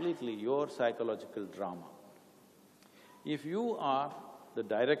completely your psychological drama. If you are the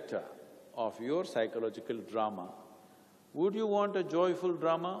director of your psychological drama, would you want a joyful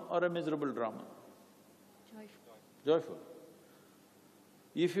drama or a miserable drama? Joyful. Joyful.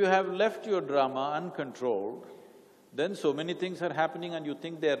 If you have left your drama uncontrolled, then so many things are happening and you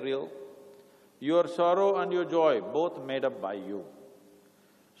think they're real. Your sorrow and your joy, both made up by you.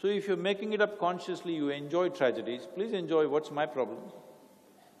 So if you're making it up consciously, you enjoy tragedies, please enjoy, what's my problem?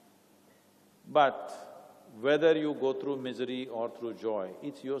 But whether you go through misery or through joy,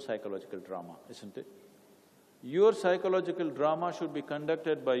 it's your psychological drama, isn't it? Your psychological drama should be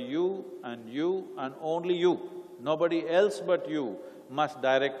conducted by you and only you. Nobody else but you must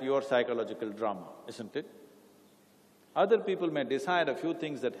direct your psychological drama, isn't it? Other people may decide a few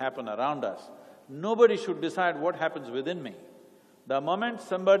things that happen around us. Nobody should decide what happens within me. The moment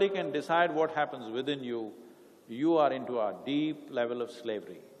somebody can decide what happens within you, you are into a deep level of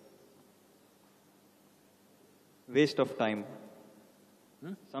slavery. Waste of time.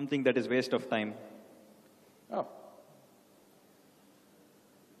 Something that is waste of time. Oh.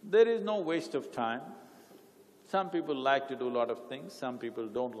 There is no waste of time. Some people like to do a lot of things, some people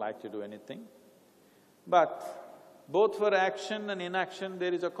don't like to do anything. But both for action and inaction,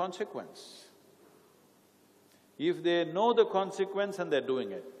 there is a consequence. If they know the consequence and they're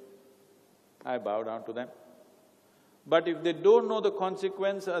doing it, I bow down to them. But if they don't know the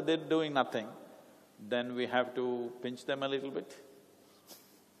consequence or they're doing nothing, then we have to pinch them a little bit.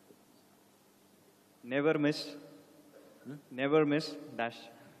 Never miss. Never miss, dash.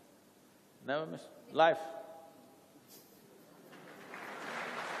 Never miss. Life.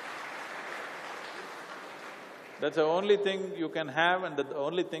 That's the only thing you can have and the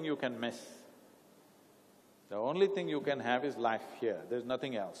only thing you can miss. The only thing you can have is life here, there's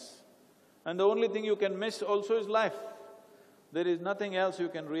nothing else. And the only thing you can miss also is life. There is nothing else you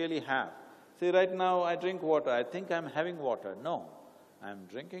can really have. See, right now I drink water, I think I'm having water. No, I'm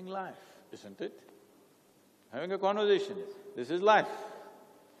drinking life, isn't it? Having a conversation, this is life.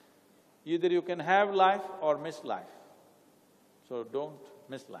 Either you can have life or miss life. So don't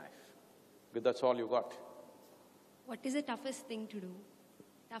miss life, because that's all you got. What is the toughest thing to do?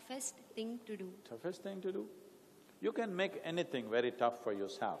 Toughest thing to do? Toughest thing to do? You can make anything very tough for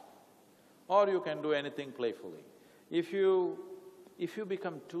yourself, or you can do anything playfully. If you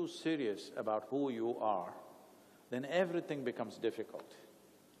become too serious about who you are, then everything becomes difficult.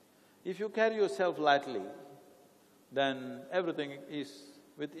 If you carry yourself lightly, then everything is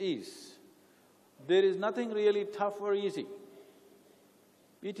with ease. There is nothing really tough or easy.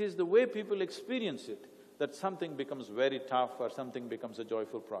 It is the way people experience it that something becomes very tough or something becomes a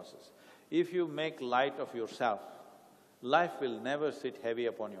joyful process. If you make light of yourself, life will never sit heavy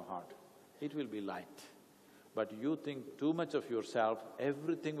upon your heart. It will be light. But you think too much of yourself,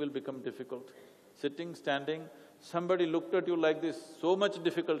 everything will become difficult. Sitting, standing, somebody looked at you like this, so much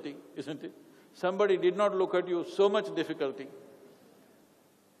difficulty, isn't it? Somebody did not look at you, so much difficulty.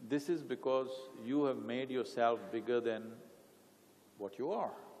 This is because you have made yourself bigger than what you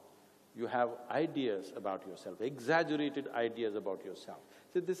are. You have ideas about yourself, exaggerated ideas about yourself.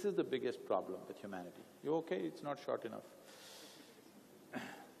 See, this is the biggest problem with humanity. You okay? It's not short enough.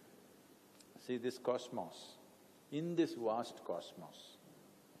 See, this cosmos, in this vast cosmos,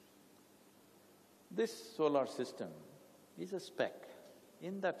 this solar system is a speck.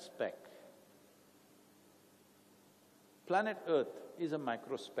 In that speck, planet Earth is a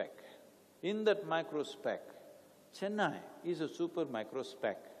microspeck. In that microspeck, Chennai is a super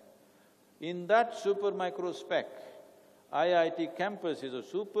microspeck. In that super microspeck, IIT campus is a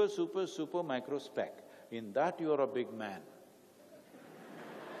super microspeck. In that you are a big man.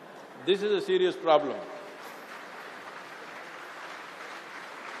 This is a serious problem.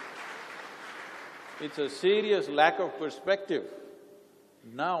 It's a serious lack of perspective.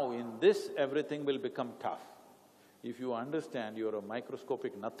 Now in this everything will become tough. If you understand you're a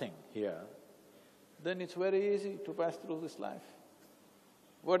microscopic nothing here, then it's very easy to pass through this life.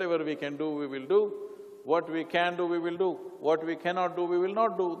 Whatever we can do, we will do. What we can do, we will do. What we cannot do, we will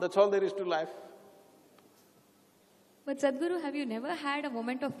not do. That's all there is to life. But Sadhguru, have you never had a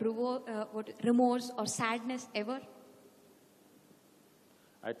moment of remorse or sadness ever?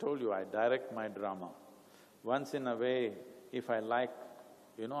 I told you, I direct my drama. Once in a way, if I like…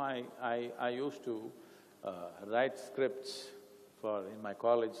 I used to write scripts in my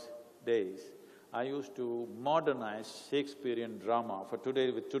college days. I used to modernize Shakespearean drama for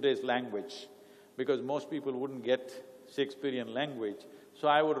with today's language, because most people wouldn't get Shakespearean language. So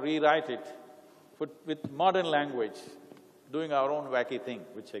I would rewrite it with modern language, doing our own wacky thing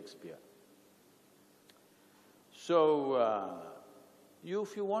with Shakespeare. So,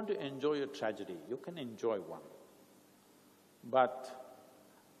 if you want to enjoy a tragedy, you can enjoy one. But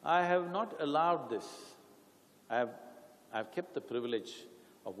I have not allowed this. I've kept the privilege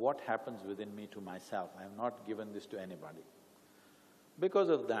of what happens within me to myself. I have not given this to anybody. Because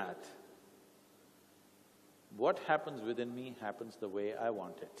of that, what happens within me happens the way I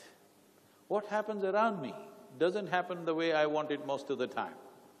want it. What happens around me doesn't happen the way I want it most of the time.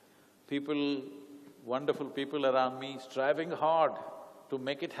 People, wonderful people around me, striving hard to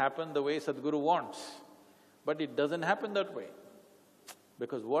make it happen the way Sadhguru wants. But it doesn't happen that way.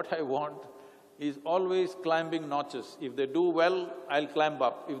 Because what I want is always climbing notches. If they do well, I'll climb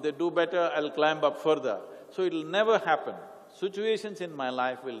up. If they do better, I'll climb up further. So it'll never happen situations in my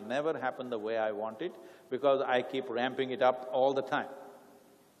life will never happen the way I want it because I keep ramping it up all the time.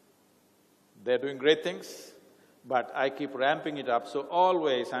 They're doing great things, but I keep ramping it up, so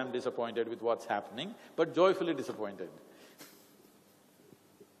always I'm disappointed with what's happening, but joyfully disappointed.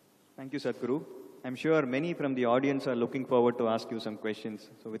 Thank you, Sadhguru. I'm sure many from the audience are looking forward to ask you some questions.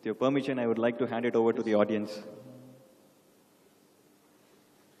 So with your permission, I would like to hand it over to the audience.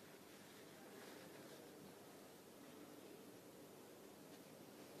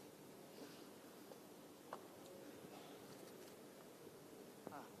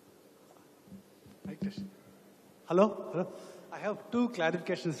 Hello? I have two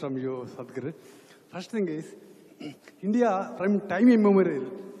clarifications from you, Sadhguru. First thing is, India, from time immemorial,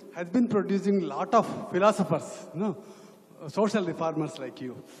 has been producing lot of philosophers, social reformers like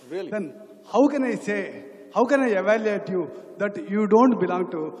you. Really? Then, how can I evaluate you that you don't belong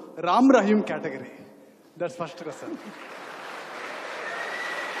to Ram Rahim category? That's first question.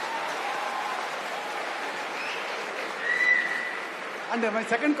 And my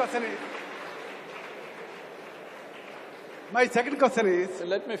second question is... So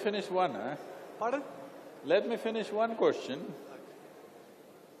let me finish one, Pardon? Let me finish one question.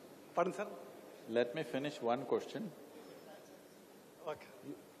 Pardon, sir? Let me finish one question. Okay.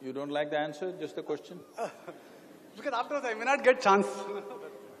 You don't like the answer, just the question? Because afterwards I may not get chance.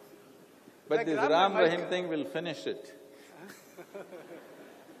 But Like this Ram Ram Rahim thing will finish it.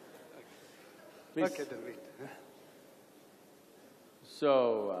 Please. Okay, then wait.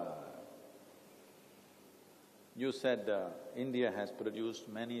 So, you said India has produced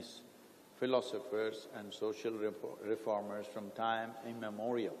many philosophers and social reformers from time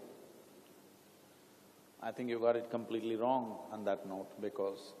immemorial. I think you got it completely wrong on that note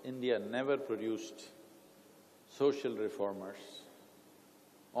because India never produced social reformers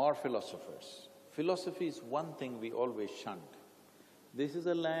or philosophers. Philosophy is one thing we always shunned. This is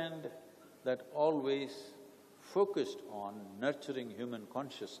a land that always focused on nurturing human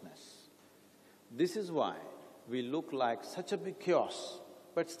consciousness. This is why we look like such a big chaos,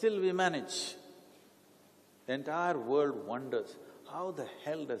 but still we manage. The entire world wonders, how the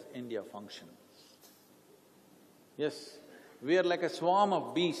hell does India function? Yes, we are like a swarm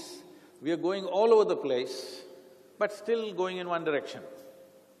of bees. We are going all over the place, but still going in one direction.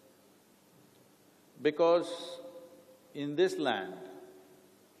 Because in this land,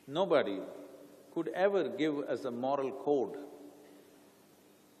 nobody could ever give us a moral code.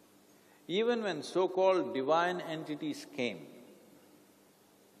 Even when so-called divine entities came,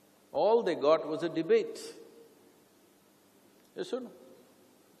 all they got was a debate. Yes or no?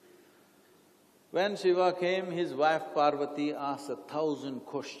 When Shiva came, his wife Parvati asked 1,000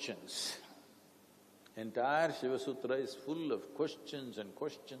 questions. Entire Shiva Sutra is full of questions and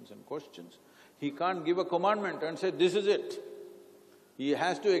questions and questions. He can't give a commandment and say, this is it. He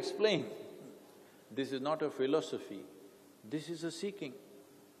has to explain. This is not a philosophy, this is a seeking.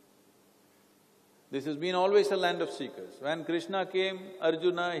 This has been always a land of seekers. When Krishna came,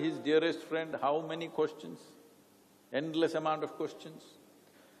 Arjuna, his dearest friend, how many questions? Endless amount of questions.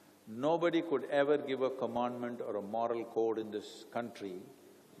 Nobody could ever give a commandment or a moral code in this country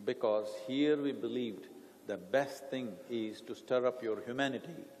because here we believed the best thing is to stir up your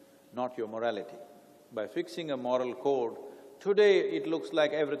humanity, not your morality. By fixing a moral code, today it looks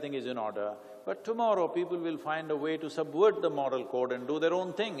like everything is in order, but tomorrow people will find a way to subvert the moral code and do their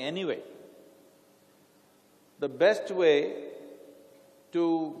own thing anyway. The best way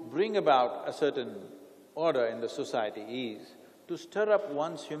to bring about a certain order in the society is to stir up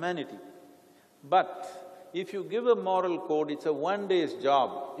one's humanity. But if you give a moral code, it's a one-day's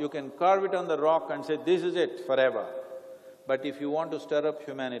job. You can carve it on the rock and say, this is it forever. But if you want to stir up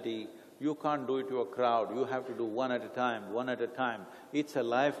humanity, you can't do it to a crowd, you have to do one at a time, one at a time. It's a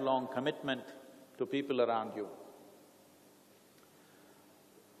lifelong commitment to people around you.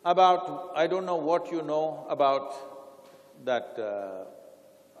 I don't know what you know about that,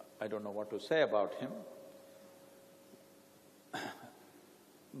 I don't know what to say about him.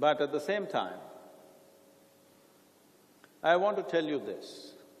 But at the same time, I want to tell you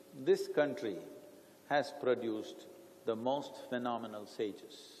this. This country has produced the most phenomenal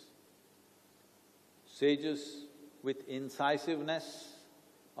sages. Sages with incisiveness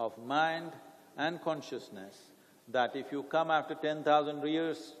of mind and consciousness that if you come after 10,000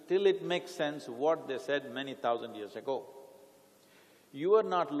 years, still it makes sense what they said many thousand years ago. You are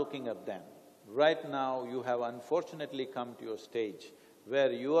not looking at them. Right now, you have unfortunately come to a stage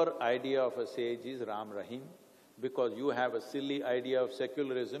where your idea of a sage is Ram Rahim, because you have a silly idea of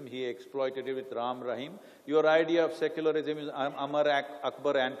secularism, he exploited it with Ram Rahim. Your idea of secularism is Amar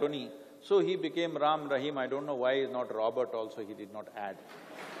Akbar Antony, So he became Ram Rahim. I don't know why he's not Robert also, he did not add.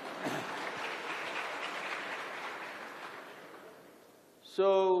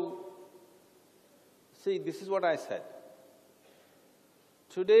 So, see, this is what I said.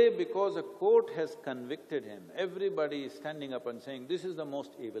 Today, because a court has convicted him, everybody is standing up and saying, this is the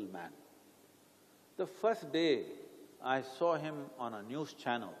most evil man. The first day I saw him on a news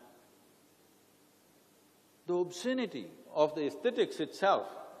channel, the obscenity of the aesthetics itself,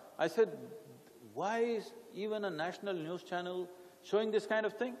 I said, why is even a national news channel showing this kind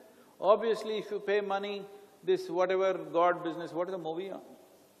of thing? Obviously, if you pay money, this whatever God business, what is the movie on?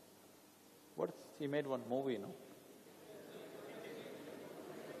 He made one movie, no?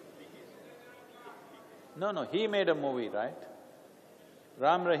 No, he made a movie, right?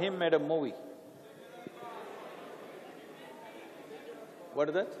 Ram Rahim made a movie. What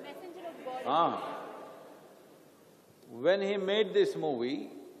is that? Messenger of God. When he made this movie,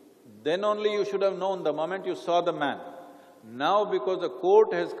 then only you should have known the moment you saw the man. Now because the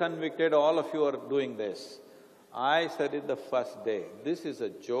court has convicted, all of you are doing this. I said it the first day, this is a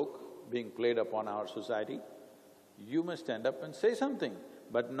joke being played upon our society. You must stand up and say something.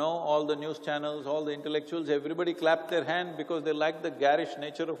 But no, all the news channels, all the intellectuals, everybody clapped their hand because they like the garish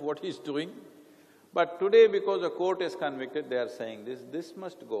nature of what he's doing. But today, because the court is convicted, they are saying this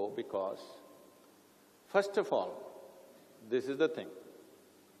must go because, first of all, this is the thing.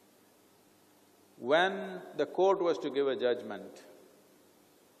 When the court was to give a judgment,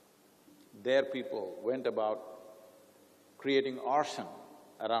 their people went about creating arson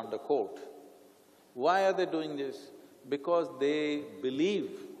around the court. Why are they doing this? Because they believe,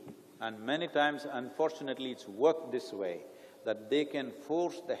 and many times unfortunately it's worked this way, that they can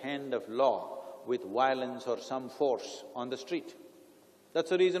force the hand of law with violence or some force on the street. That's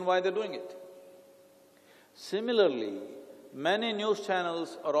the reason why they're doing it. Similarly, many news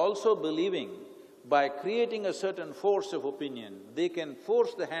channels are also believing by creating a certain force of opinion, they can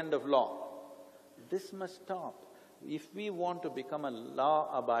force the hand of law. This must stop. If we want to become a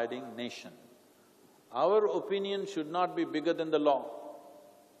law-abiding nation, our opinion should not be bigger than the law.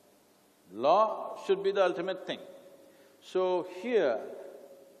 Law should be the ultimate thing. So here,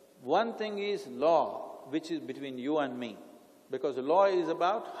 one thing is law, which is between you and me, because the law is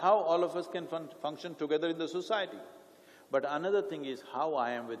about how all of us can function together in the society. But another thing is how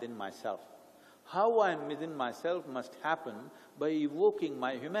I am within myself. How I am within myself must happen by evoking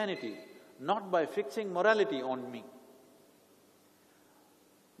my humanity, not by fixing morality on me.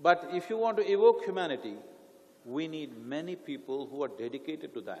 But if you want to evoke humanity, we need many people who are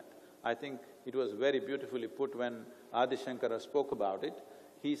dedicated to that. I think it was very beautifully put when Adi Shankara spoke about it.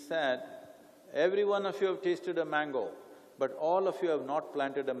 He said, every one of you have tasted a mango, but all of you have not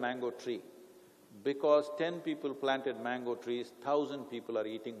planted a mango tree. Because 10 people planted mango trees, 1,000 people are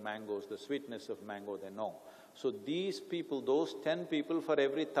eating mangoes, the sweetness of mango they know. So these people, those 10 people for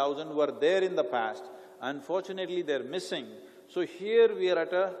every 1,000 were there in the past, unfortunately they're missing. So here we are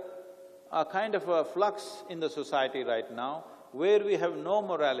at a kind of a flux in the society right now, where we have no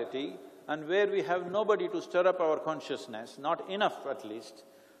morality and where we have nobody to stir up our consciousness, not enough at least.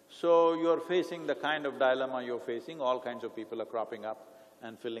 So you're facing the kind of dilemma you're facing, all kinds of people are cropping up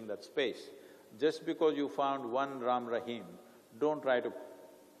and filling that space. Just because you found one Ram Rahim, don't try to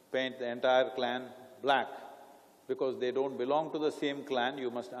paint the entire clan black, because they don't belong to the same clan. You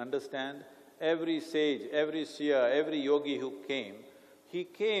must understand, every sage, every seer, every yogi who came, he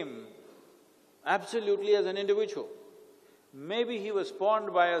came absolutely as an individual. Maybe he was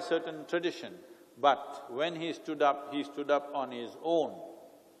spawned by a certain tradition, but when he stood up on his own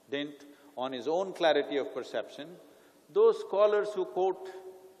dint, on his own clarity of perception. Those scholars who quote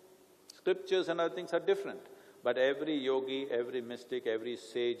scriptures and other things are different, but every yogi, every mystic, every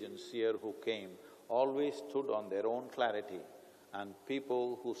sage and seer who came always stood on their own clarity, and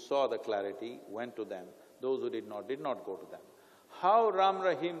people who saw the clarity went to them, those who did not go to them. How Ram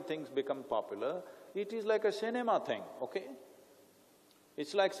Rahim things become popular, it is like a cinema thing, okay?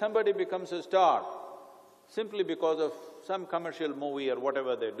 It's like somebody becomes a star simply because of some commercial movie or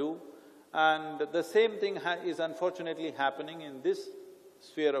whatever they do, and the same thing is unfortunately happening in this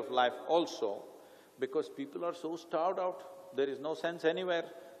sphere of life also, because people are so starved out, there is no sense anywhere.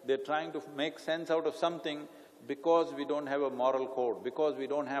 They're trying to make sense out of something because we don't have a moral code, because we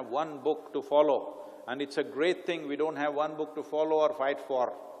don't have one book to follow. And it's a great thing we don't have one book to follow or fight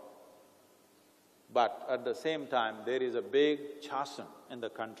for. But at the same time, there is a big chasm in the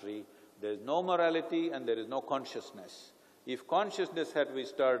country. There is no morality and there is no consciousness. If consciousness had to be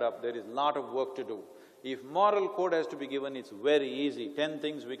stirred up, there is a lot of work to do. If moral code has to be given, it's very easy. 10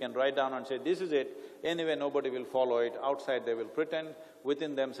 things we can write down and say, this is it. Anyway, nobody will follow it. Outside they will pretend,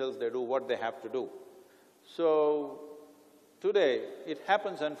 within themselves they do what they have to do. So, today, it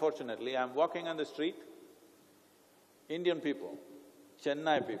happens unfortunately, I'm walking on the street, Indian people,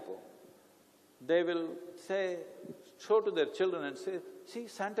 Chennai people, they will say, show to their children and say, see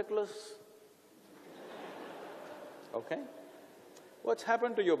Santa Claus. Okay? What's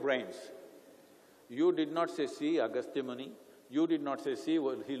happened to your brains? You did not say, see Agastya Muni, you did not say, see,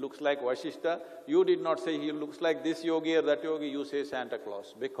 well, he looks like Vashishta, you did not say he looks like this yogi or that yogi, you say Santa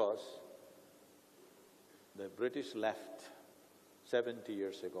Claus, because the British left 70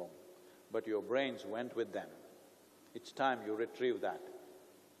 years ago, but your brains went with them. It's time you retrieve that.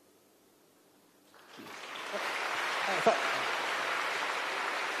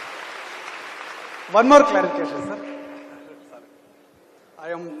 One more clarification, sir. Sorry.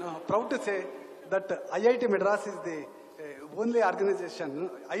 I am proud to say that IIT Madras is the only organization,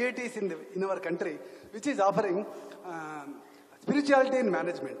 IITs in our country, which is offering spirituality in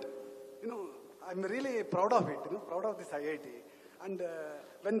management. I'm really proud of it, proud of this IIT. And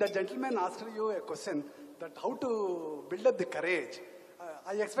when the gentleman asked you a question that how to build up the courage,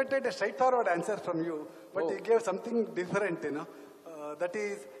 I expected a straightforward answer from you, but you gave something different, that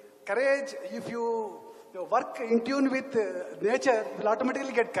is, courage, if you work in tune with nature, will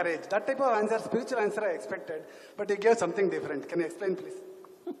automatically get courage. That type of answer, spiritual answer I expected, but you gave something different. Can you explain, please?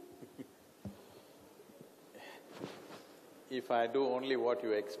 If I do only what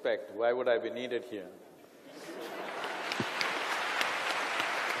you expect, why would I be needed here?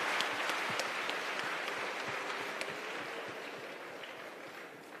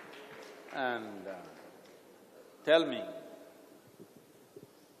 And tell me,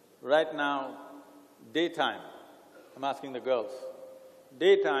 right now, daytime, I'm asking the girls,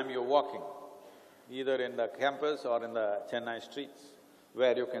 daytime you're walking, either in the campus or in the Chennai streets,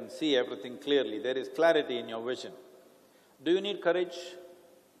 where you can see everything clearly, there is clarity in your vision. Do you need courage?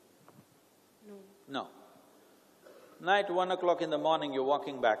 No. No. Night, 1 o'clock in the morning, you're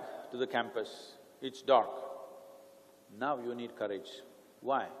walking back to the campus, it's dark. Now you need courage.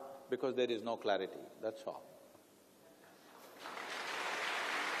 Why? Because there is no clarity, that's all.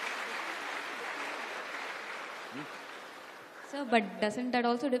 Sir, but doesn't that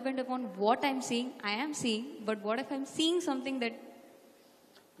also depend upon what I'm seeing? I am seeing, but what if I'm seeing something that…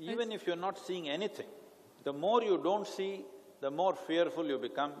 Even if you're not seeing anything, the more you don't see, the more fearful you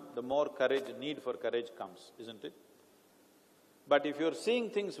become, the more need for courage comes, isn't it? But if you're seeing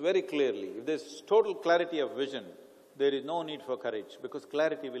things very clearly, if there's total clarity of vision, there is no need for courage, because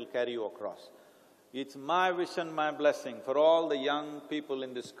clarity will carry you across. It's my wish and my blessing for all the young people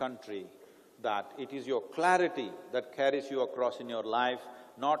in this country that it is your clarity that carries you across in your life,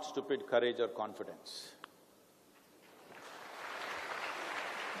 not stupid courage or confidence.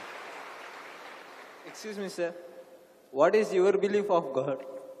 Excuse me, sir. What is your belief of God?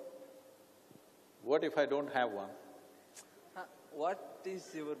 What if I don't have one? What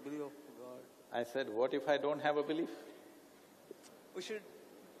is your belief of God? I said, what if I don't have a belief? We should…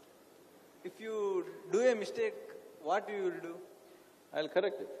 If you do a mistake, what you will do? I'll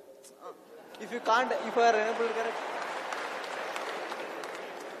correct it. If you can't… If you are unable to correct…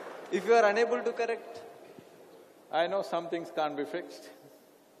 If you are unable to correct… I know some things can't be fixed.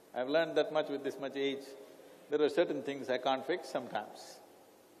 I've learned that much with this much age. There are certain things I can't fix sometimes.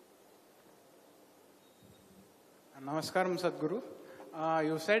 Namaskaram, Sadhguru.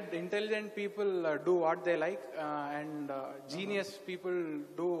 You said intelligent people do what they like and genius people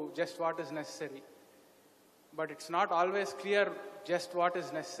do just what is necessary. But it's not always clear just what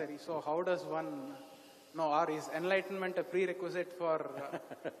is necessary. So how does one know, or is enlightenment a prerequisite for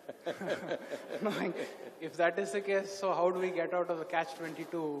knowing? If that is the case, so how do we get out of the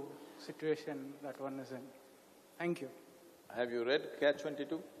catch-22 situation that one is in? Thank you. Have you read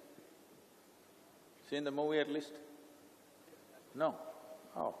Catch-22? Seen the movie at least? No?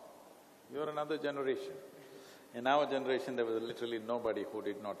 Oh, you're another generation. In our generation, there was literally nobody who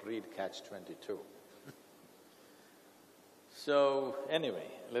did not read Catch-22. So, anyway,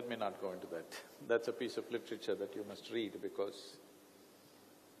 let me not go into that. That's a piece of literature that you must read, because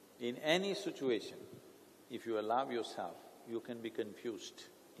in any situation, if you allow yourself, you can be confused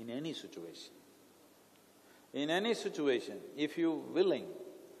in any situation. In any situation, if you're willing,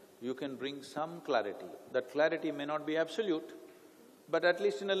 you can bring some clarity. That clarity may not be absolute, but at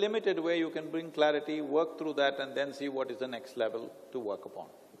least in a limited way you can bring clarity, work through that and then see what is the next level to work upon.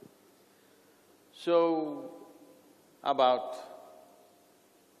 So, about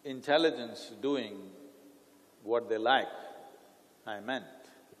intelligence doing what they like, I meant,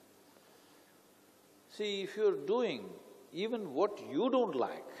 See, if you're doing even what you don't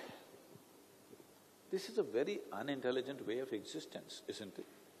like, this is a very unintelligent way of existence, isn't it?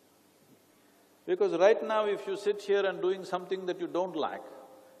 Because right now if you sit here and doing something that you don't like,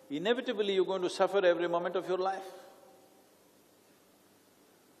 inevitably you're going to suffer every moment of your life.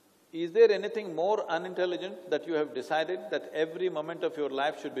 Is there anything more unintelligent that you have decided that every moment of your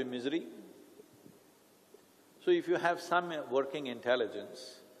life should be misery? So if you have some working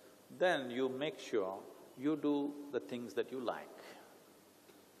intelligence, then you make sure you do the things that you like.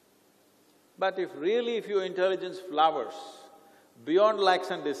 But if your intelligence flowers beyond likes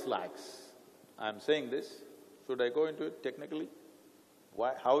and dislikes, I'm saying this, should I go into it technically?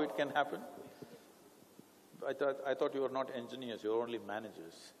 Why… how it can happen? I thought you were not engineers, you're only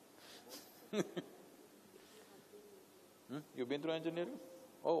managers. You've been through engineering?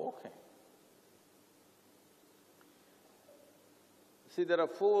 Oh, okay. See, there are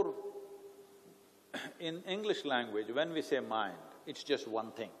four… in English language, when we say mind, it's just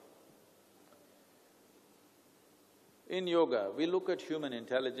one thing. In yoga, we look at human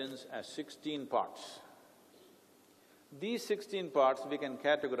intelligence as 16 parts. These 16 parts we can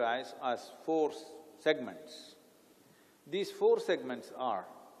categorize as four segments. These four segments are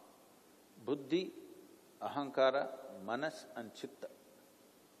buddhi, ahankara, manas and chitta.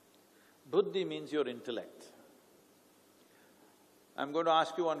 Buddhi means your intellect. I'm going to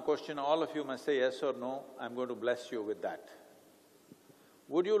ask you one question, all of you must say yes or no, I'm going to bless you with that.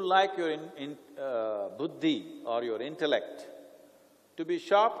 Would you like your buddhi or your intellect to be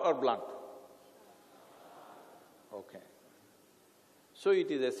sharp or blunt? Okay. So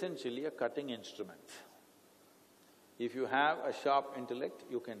it is essentially a cutting instrument. If you have a sharp intellect,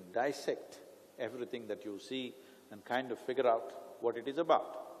 you can dissect everything that you see and kind of figure out what it is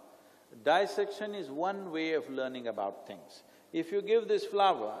about. Dissection is one way of learning about things. If you give this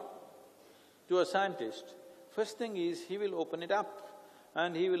flower to a scientist, first thing is he will open it up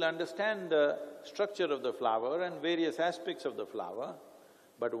and he will understand the structure of the flower and various aspects of the flower,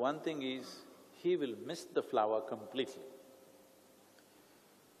 but one thing is, he will miss the flower completely.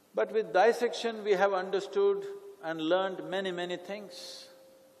 But with dissection, we have understood and learned many things.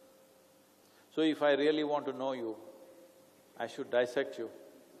 So if I really want to know you, I should dissect you.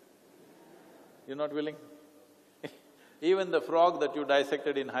 You're not willing? Even the frog that you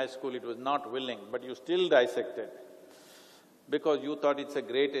dissected in high school, it was not willing, but you still dissected because you thought it's a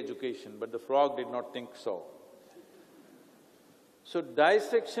great education, but the frog did not think so. So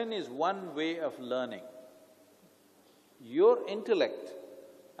dissection is one way of learning. Your intellect,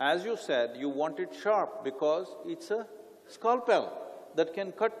 as you said, you want it sharp because it's a scalpel that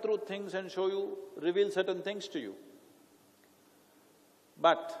can cut through things and show you… reveal certain things to you.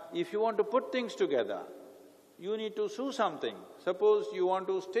 But if you want to put things together, you need to sew something. Suppose you want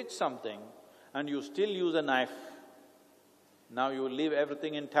to stitch something and you still use a knife, now you leave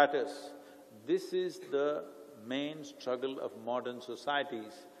everything in tatters. This is the main struggle of modern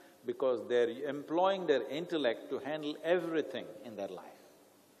societies because they're employing their intellect to handle everything in their life.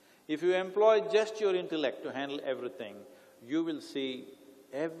 If you employ just your intellect to handle everything, you will see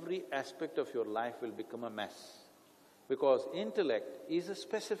every aspect of your life will become a mess. Because intellect is a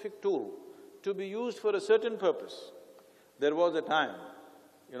specific tool to be used for a certain purpose. There was a time,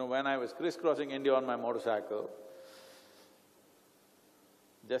 when I was crisscrossing India on my motorcycle,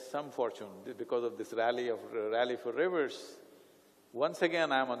 just some fortune, because of this rally for rivers, once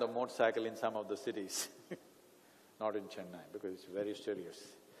again I am on the motorcycle in some of the cities, not in Chennai, because it's a very serious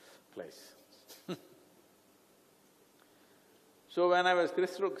place. So when I was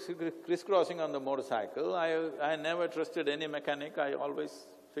crisscrossing on the motorcycle, I never trusted any mechanic, I always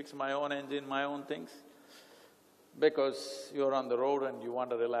fix my own engine, my own things, because you're on the road and you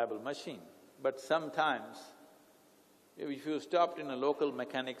want a reliable machine. But sometimes, if you stopped in a local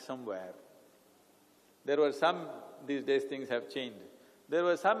mechanic somewhere, there were some… these days things have changed. There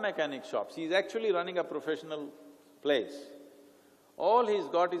were some mechanic shops, he's actually running a professional place. All he's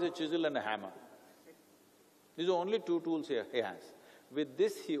got is a chisel and a hammer. These are only two tools he has. With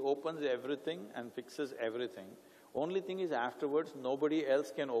this, he opens everything and fixes everything. Only thing is afterwards, nobody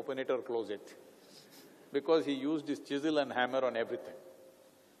else can open it or close it because he used his chisel and hammer on everything.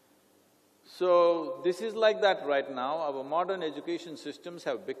 So, this is like that right now. Our modern education systems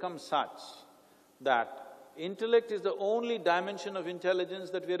have become such that intellect is the only dimension of intelligence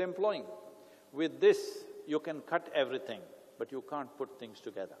that we are employing. With this, you can cut everything, but you can't put things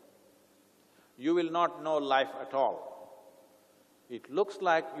together. You will not know life at all. It looks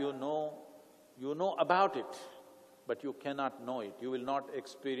like you know about it, but you cannot know it. You will not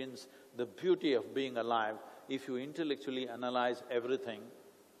experience the beauty of being alive if you intellectually analyze everything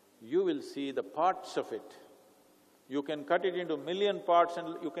you will see the parts of it. You can cut it into 1,000,000 parts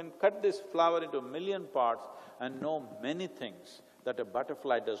and you can cut this flower into 1,000,000 parts and know many things that a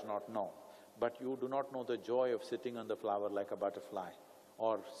butterfly does not know. But you do not know the joy of sitting on the flower like a butterfly,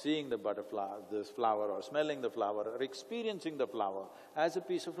 or seeing the butterfly, this flower, or smelling the flower, or experiencing the flower as a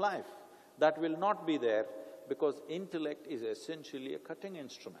piece of life. That will not be there because intellect is essentially a cutting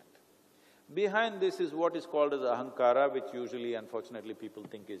instrument. Behind this is what is called as ahankara, which usually, unfortunately, people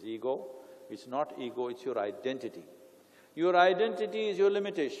think is ego. It's not ego, it's your identity. Your identity is your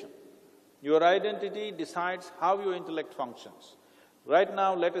limitation. Your identity decides how your intellect functions. Right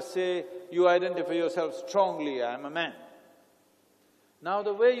now, let us say you identify yourself strongly, I am a man. Now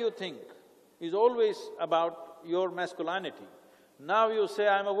the way you think is always about your masculinity. Now you say,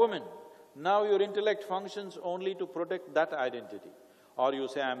 I am a woman. Now your intellect functions only to protect that identity. Or you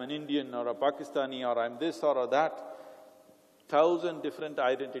say, I am an Indian or a Pakistani or I am this or that. 1,000 different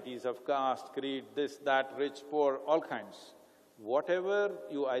identities of caste, creed, this, that, rich, poor, all kinds. Whatever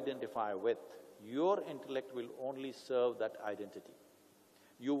you identify with, your intellect will only serve that identity.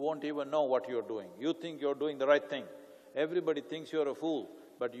 You won't even know what you're doing. You think you're doing the right thing. Everybody thinks you're a fool,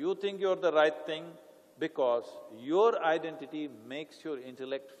 but you think you're the right thing because your identity makes your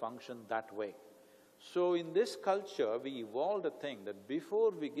intellect function that way. So in this culture, we evolved a thing that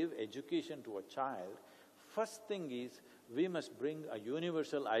before we give education to a child, first thing is we must bring a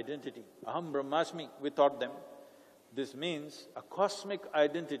universal identity. Aham Brahmasmi, we taught them. This means a cosmic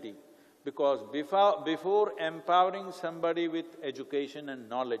identity, because before empowering somebody with education and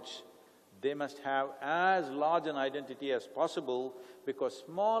knowledge, they must have as large an identity as possible, because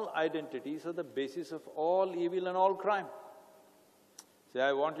small identities are the basis of all evil and all crime. See,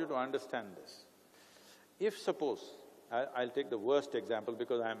 I want you to understand this. If suppose, I'll take the worst example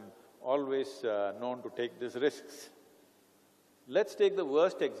because I'm always known to take these risks. Let's take the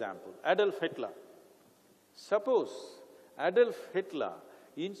worst example, Adolf Hitler. Suppose Adolf Hitler,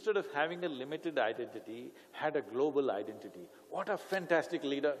 instead of having a limited identity, had a global identity. What a fantastic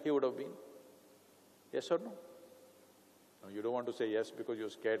leader he would have been. Yes or no? No, you don't want to say yes because you're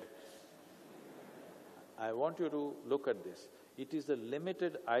scared. I want you to look at this. It is the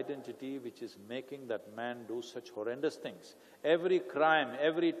limited identity which is making that man do such horrendous things. Every crime,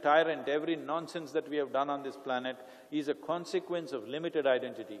 every tyrant, every nonsense that we have done on this planet is a consequence of limited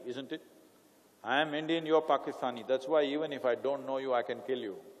identity, isn't it? I am Indian, you're Pakistani, that's why even if I don't know you, I can kill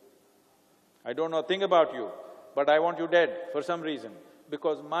you. I don't know a thing about you, but I want you dead for some reason,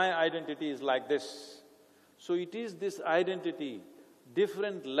 because my identity is like this. So it is this identity,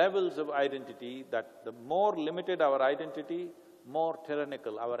 different levels of identity, that the more limited our identity, more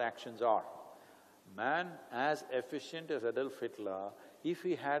tyrannical our actions are. Man as efficient as Adolf Hitler, if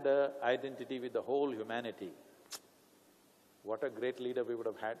he had an identity with the whole humanity, what a great leader we would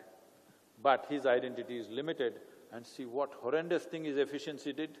have had. But his identity is limited, and see what horrendous thing his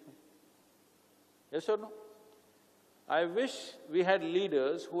efficiency did. Yes or no? I wish we had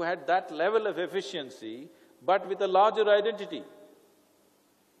leaders who had that level of efficiency, but with a larger identity.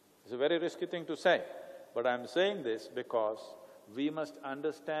 It's a very risky thing to say, but I'm saying this because we must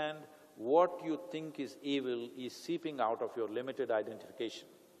understand what you think is evil is seeping out of your limited identification.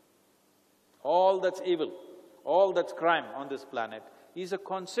 All that's evil, all that's crime on this planet is a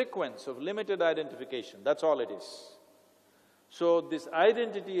consequence of limited identification, that's all it is. So this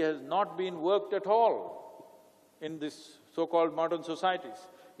identity has not been worked at all in this so-called modern societies.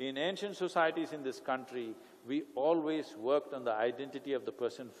 In ancient societies in this country, we always worked on the identity of the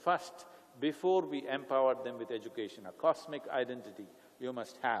person first before we empowered them with education. A cosmic identity you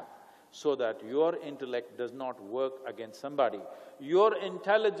must have, so that your intellect does not work against somebody. Your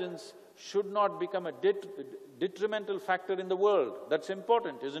intelligence should not become a detrimental factor in the world. That's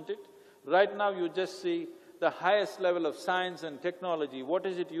important, isn't it? Right now you just see the highest level of science and technology, what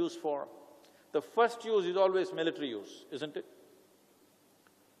is it used for? The first use is always military use, isn't it?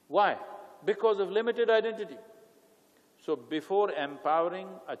 Why? Because of limited identity. So before empowering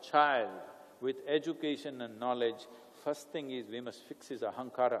a child with education and knowledge, first thing is we must fix his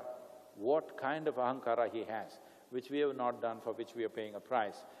ahankara. What kind of ahankara he has, which we have not done, for which we are paying a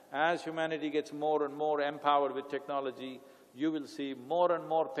price. As humanity gets more and more empowered with technology, you will see more and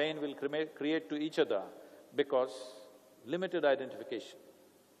more pain will create to each other, because limited identification.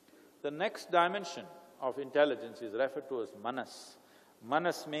 The next dimension of intelligence is referred to as manas.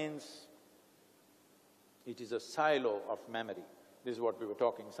 Manas means it is a silo of memory. This is what we were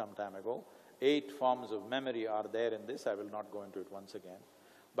talking some time ago. 8 forms of memory are there in this, I will not go into it once again.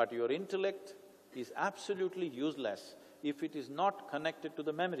 But your intellect is absolutely useless if it is not connected to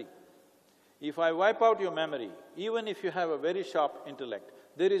the memory. If I wipe out your memory, even if you have a very sharp intellect,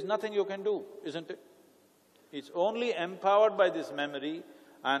 there is nothing you can do, isn't it? It's only empowered by this memory,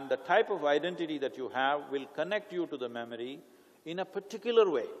 and the type of identity that you have will connect you to the memory in a particular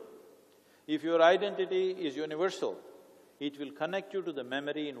way. If your identity is universal, it will connect you to the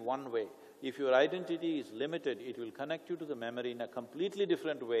memory in one way. If your identity is limited, it will connect you to the memory in a completely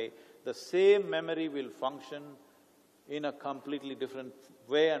different way. The same memory will function in a completely different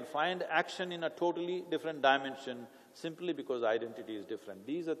way and find action in a totally different dimension simply because identity is different.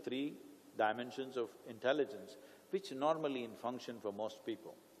 These are three dimensions of intelligence which normally function for most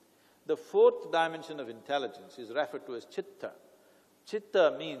people. The fourth dimension of intelligence is referred to as chitta.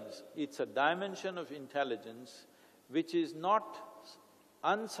 Chitta means it's a dimension of intelligence which is not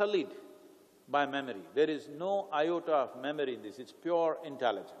unsullied by memory. There is no iota of memory in this, it's pure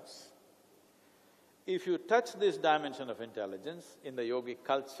intelligence. If you touch this dimension of intelligence in the yogic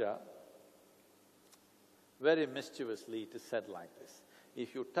culture, very mischievously it is said like this: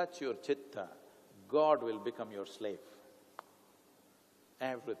 if you touch your chitta, God will become your slave.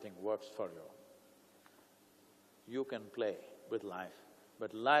 Everything works for you. You can play with life,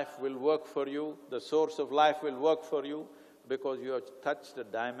 but life will work for you, the source of life will work for you because you have touched a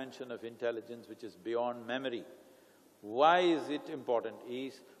dimension of intelligence which is beyond memory. Why is it important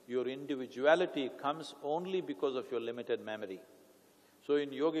is your individuality comes only because of your limited memory. So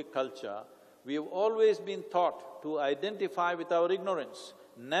in yogic culture, we have always been taught to identify with our ignorance,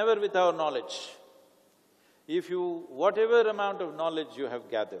 never with our knowledge. If you… whatever amount of knowledge you have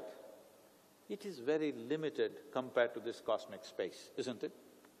gathered, it is very limited compared to this cosmic space, isn't it?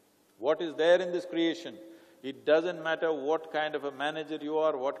 What is there in this creation? It doesn't matter what kind of a manager you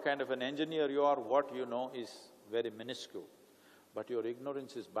are, what kind of an engineer you are, what you know is very minuscule. But your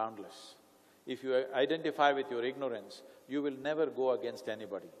ignorance is boundless. If you identify with your ignorance, you will never go against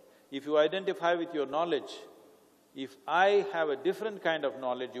anybody. If you identify with your knowledge, if I have a different kind of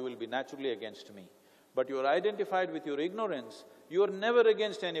knowledge, you will be naturally against me. But you are identified with your ignorance, you are never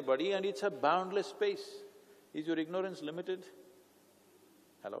against anybody and it's a boundless space. Is your ignorance limited?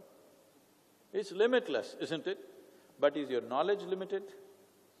 Hello? It's limitless, isn't it? But is your knowledge limited?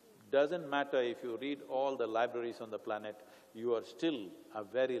 Doesn't matter if you read all the libraries on the planet, you are still a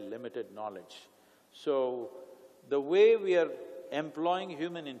very limited knowledge. So, the way we are employing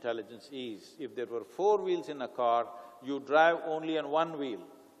human intelligence is, if there were 4 wheels in a car, you drive only on 1 wheel.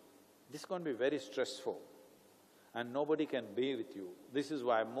 This is going to be very stressful and nobody can be with you. This is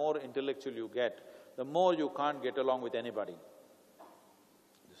why more intellectual you get, the more you can't get along with anybody.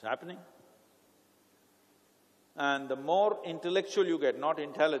 This is happening. And the more intellectual you get, not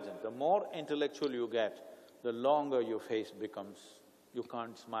intelligent, the more intellectual you get, the longer your face becomes. You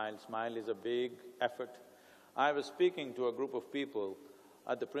can't smile, smile is a big effort. I was speaking to a group of people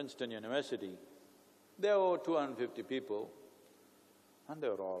at the Princeton University. There were 250 people and they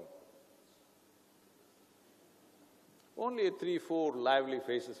were all… only 3-4 lively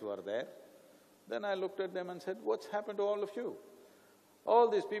faces were there. Then I looked at them and said, what's happened to all of you? All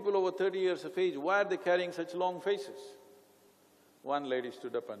these people over 30 years of age, why are they carrying such long faces? One lady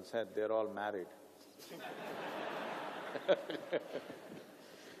stood up and said, they're all married.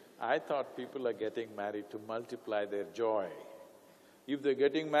 I thought people are getting married to multiply their joy. If they're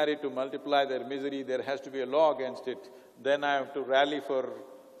getting married to multiply their misery, there has to be a law against it. Then I have to rally for…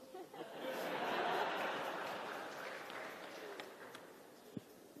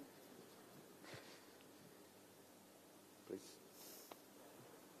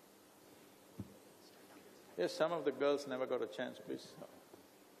 Yes, some of the girls never got a chance, please.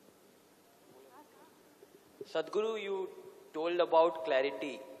 Sadhguru, you told about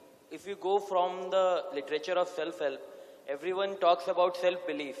clarity. If you go from the literature of self-help, everyone talks about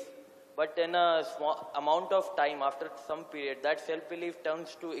self-belief. But in a small amount of time, after some period, that self-belief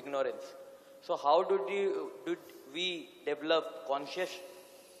turns to ignorance. So how did we develop conscious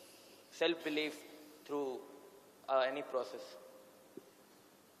self-belief through any process?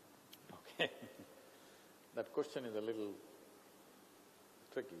 Okay. That question is a little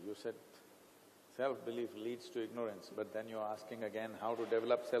tricky. You said self-belief leads to ignorance, but then you're asking again how to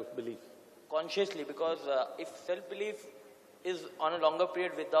develop self-belief. Consciously, because if self-belief is on a longer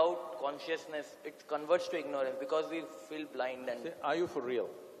period without consciousness, it converts to ignorance because we feel blind and… Say, are you for real?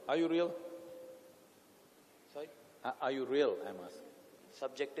 Are you real? Sorry? Are you real, I'm asking?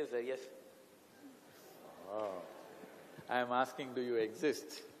 Subjective, sir, yes. Oh. I'm asking, do you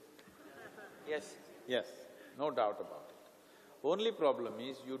exist? Yes. Yes, no doubt about it. Only problem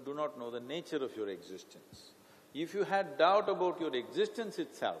is you do not know the nature of your existence. If you had doubt about your existence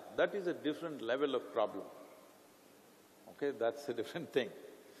itself, that is a different level of problem. Okay, that's a different thing.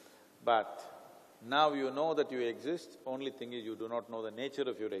 But Now you know that you exist, only thing is you do not know the nature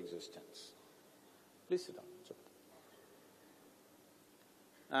of your existence. Please sit down, it's okay.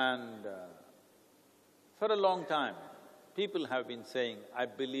 And for a long time, people have been saying, I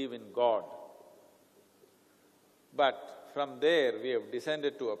believe in God. But from there, we have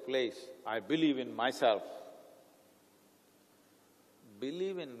descended to a place, I believe in myself.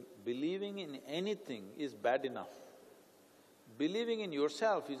 Believing in anything is bad enough. Believing in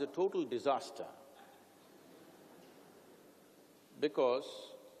yourself is a total disaster. Because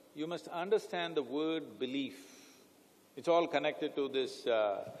you must understand the word belief. It's all connected to this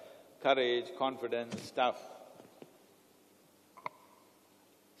courage, confidence stuff.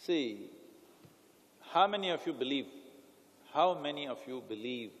 See, how many of you believe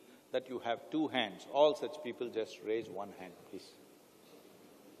that you have two hands? All such people just raise one hand, please.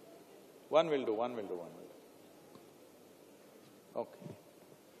 One will do. Okay.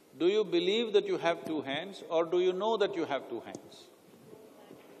 Do you believe that you have two hands or do you know that you have two hands?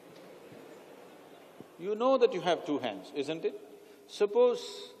 You know that you have two hands, isn't it? Suppose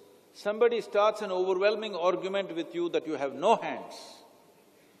somebody starts an overwhelming argument with you that you have no hands,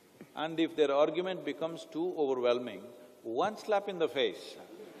 and if their argument becomes too overwhelming, one slap in the face,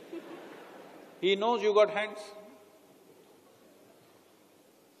 he knows you got hands.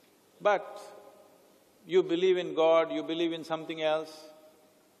 But you believe in God, you believe in something else,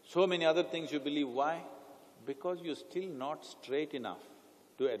 so many other things you believe. Why? Because you're still not straight enough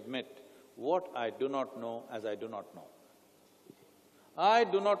to admit what I do not know as I do not know. I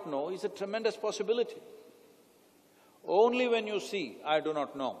do not know is a tremendous possibility. Only when you see I do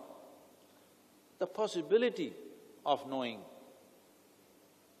not know, the possibility of knowing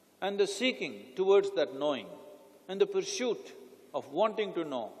and the seeking towards that knowing and the pursuit of wanting to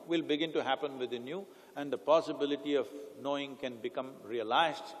know will begin to happen within you, and the possibility of knowing can become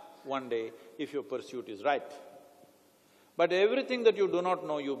realized one day if your pursuit is right. But everything that you do not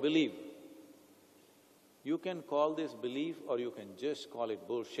know, you believe. You can call this belief or you can just call it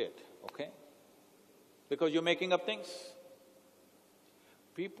bullshit, okay? Because you're making up things.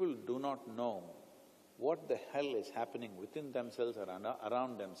 People do not know what the hell is happening within themselves or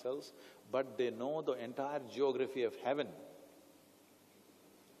around themselves, but they know the entire geography of heaven.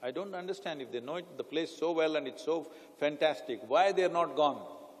 I don't understand, if they know the place so well and it's so fantastic, why they're not gone?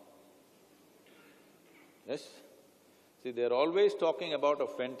 Yes? See, they're always talking about a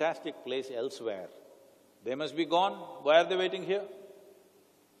fantastic place elsewhere. They must be gone, why are they waiting here?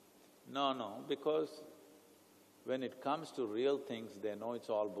 No, because when it comes to real things, they know it's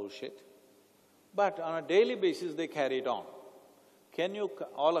all bullshit. But on a daily basis, they carry it on. Can you,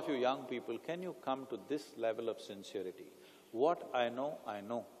 all of you young people, can you come to this level of sincerity? What I know, I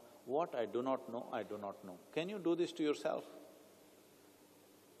know. What I do not know, I do not know. Can you do this to yourself?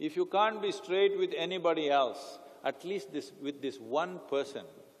 If you can't be straight with anybody else, at least with this one person,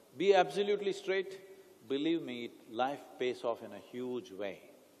 be absolutely straight. Believe me, life pays off in a huge way.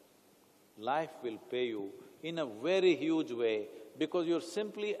 Life will pay you in a very huge way because you're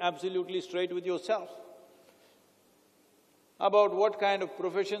simply absolutely straight with yourself. About what kind of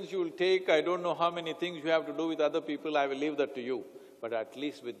professions you will take, I don't know how many things you have to do with other people, I will leave that to you. But at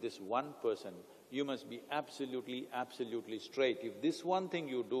least with this one person, you must be absolutely straight. If this one thing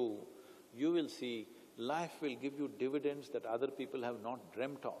you do, you will see life will give you dividends that other people have not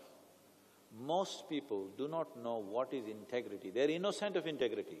dreamt of. Most people do not know what is integrity. They're innocent of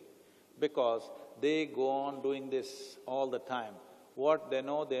integrity because they go on doing this all the time. What they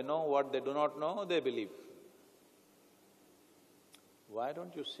know, what they do not know, they believe. Why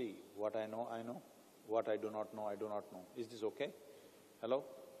don't you see what I know, what I do not know, I do not know? Is this okay? Hello?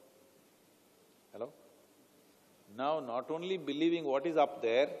 Hello? Now, not only believing what is up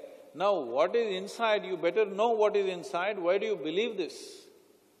there, now what is inside, you better know what is inside. Why do you believe this?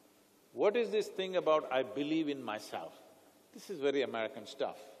 What is this thing about I believe in myself? This is very American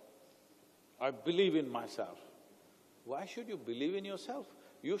stuff. I believe in myself. Why should you believe in yourself?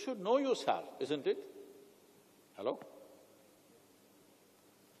 You should know yourself, isn't it? Hello?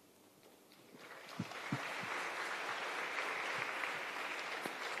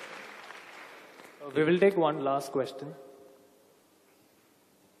 We will take one last question.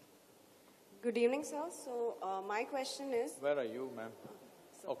 Good evening, sir. So, my question is… Where are you, ma'am?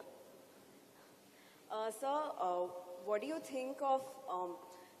 Okay. Sir, what do you think of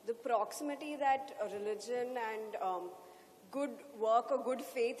the proximity that religion and good work or good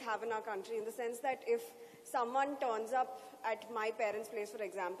faith have in our country, in the sense that if someone turns up at my parents' place, for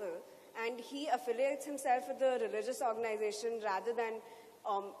example, and he affiliates himself with a religious organization rather than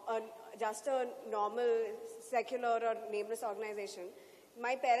just a normal, secular or nameless organization,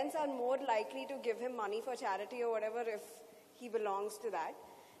 my parents are more likely to give him money for charity or whatever if he belongs to that.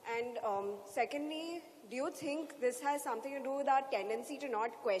 And secondly, do you think this has something to do with our tendency to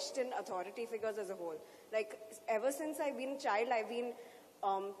not question authority figures as a whole? Like, ever since I've been a child, I've been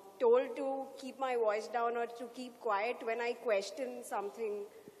told to keep my voice down or to keep quiet when I question something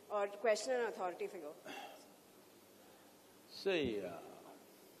or question an authority figure. See,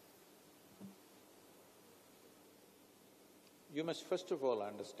 you must first of all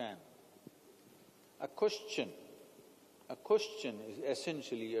understand, a question is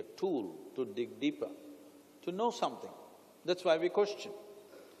essentially a tool to dig deeper, to know something. That's why we question.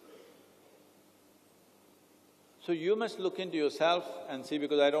 So you must look into yourself and see,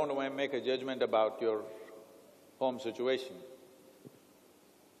 because I don't want to make a judgment about your home situation.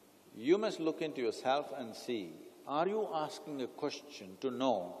 You must look into yourself and see, are you asking a question to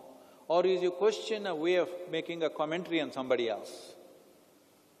know, or is your question a way of making a commentary on somebody else?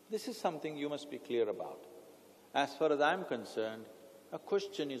 This is something you must be clear about. As far as I'm concerned, a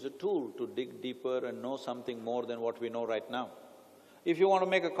question is a tool to dig deeper and know something more than what we know right now. If you want to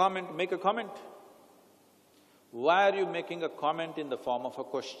make a comment, make a comment. Why are you making a comment in the form of a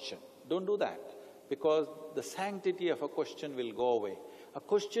question? Don't do that, because the sanctity of a question will go away. A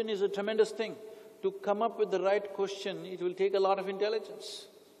question is a tremendous thing. To come up with the right question, it will take a lot of intelligence.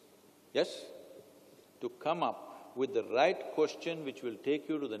 Yes? To come up with the right question which will take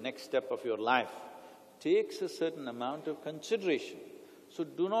you to the next step of your life takes a certain amount of consideration. So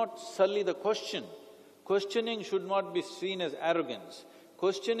do not sully the question. Questioning should not be seen as arrogance.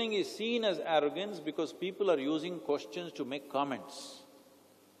 Questioning is seen as arrogance because people are using questions to make comments.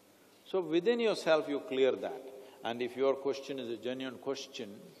 So within yourself you clear that. And if your question is a genuine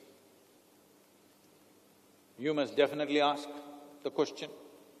question, you must definitely ask the question,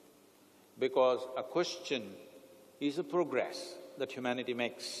 because a question is a progress that humanity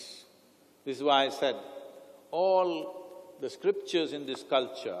makes. This is why I said, all the scriptures in this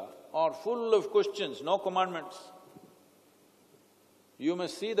culture are full of questions, no commandments. You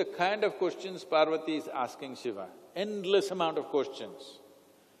must see the kind of questions Parvati is asking Shiva, endless amount of questions.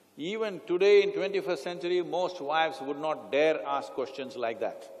 Even today in 21st century, most wives would not dare ask questions like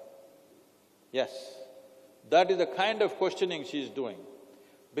that. Yes, that is the kind of questioning she is doing,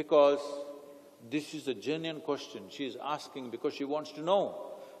 because this is a genuine question. She is asking because she wants to know.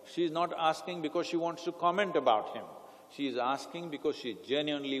 She is not asking because she wants to comment about him. She is asking because she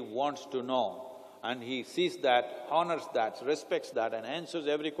genuinely wants to know. And he sees that, honors that, respects that, and answers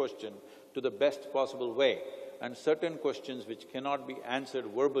every question to the best possible way. And certain questions which cannot be answered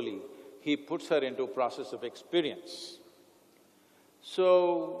verbally, he puts her into a process of experience.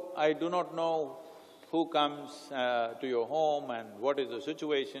 So, I do not know who comes to your home and what is the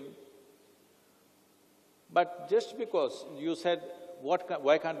situation, but just because you said,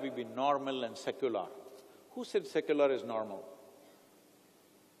 why can't we be normal and secular? Who said secular is normal?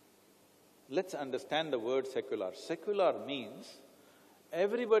 Let's understand the word secular. Secular means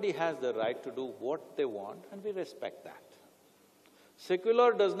everybody has the right to do what they want and we respect that.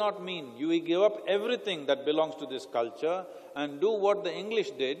 Secular does not mean you give up everything that belongs to this culture and do what the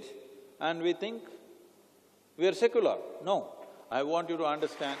English did and we think we are secular. No, I want you to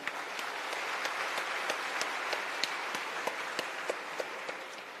understand.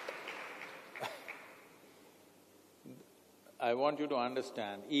 I want you to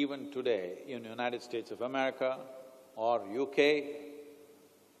understand, even today in United States of America or UK,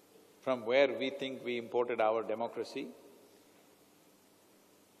 from where we think we imported our democracy,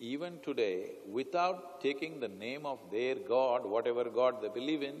 even today, without taking the name of their god, whatever god they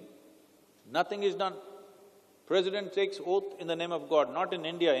believe in, nothing is done. President takes oath in the name of God, not in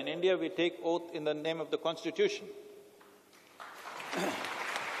India. In India, we take oath in the name of the Constitution.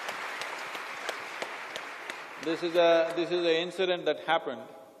 This is an incident that happened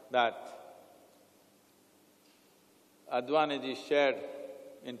that Advaniji shared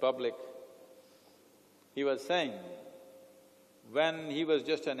in public. He was saying, when he was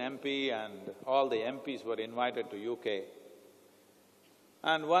just an MP and all the MPs were invited to UK,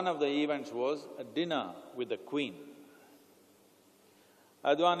 and one of the events was a dinner with the Queen.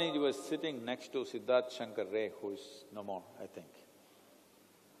 Advaniji was sitting next to Siddharth Shankar Ray, who is no more, I think.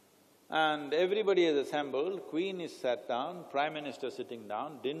 And everybody is assembled, Queen is sat down, Prime Minister sitting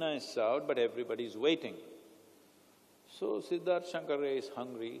down, dinner is served, but everybody is waiting. So Siddharth Shankar Ray is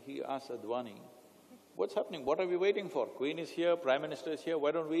hungry, he asks Advani, what's happening, what are we waiting for? Queen is here, Prime Minister is here,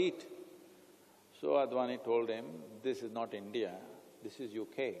 why don't we eat? So Advani told him, this is not India, this is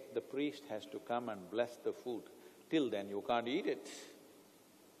UK. The priest has to come and bless the food, till then you can't eat it.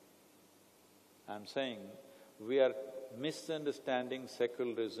 I'm saying, we are misunderstanding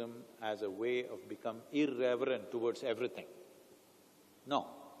secularism as a way of become irreverent towards everything. No.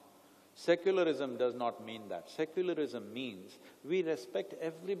 Secularism does not mean that. Secularism means we respect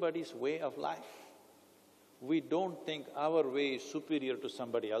everybody's way of life. We don't think our way is superior to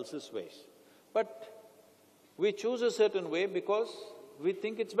somebody else's ways. But we choose a certain way because we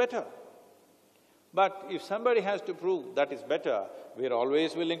think it's better. But if somebody has to prove that is better, we're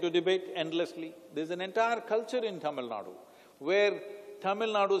always willing to debate endlessly. There's an entire culture in Tamil Nadu where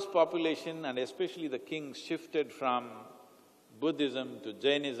Tamil Nadu's population and especially the kings shifted from Buddhism to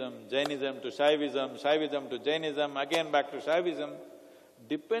Jainism, Jainism to Shaivism, Shaivism to Jainism, again back to Shaivism,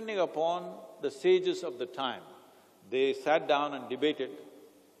 depending upon the sages of the time. They sat down and debated.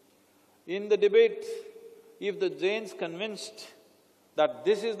 In the debate, if the Jains convinced that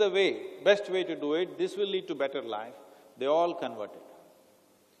this is the way, best way to do it, this will lead to better life, they all converted.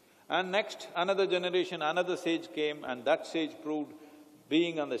 And next, another generation, another sage came and that sage proved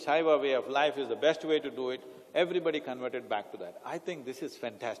being on the Shaiva way of life is the best way to do it. Everybody converted back to that. I think this is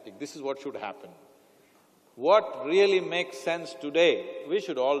fantastic, this is what should happen. What really makes sense today, we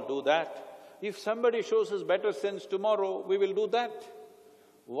should all do that. If somebody shows us better sense tomorrow, we will do that.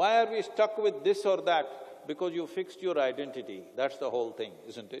 Why are we stuck with this or that? Because you fixed your identity, that's the whole thing,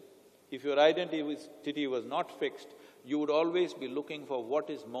 isn't it? If your identity was not fixed, you would always be looking for what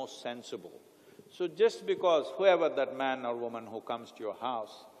is most sensible. So just because whoever that man or woman who comes to your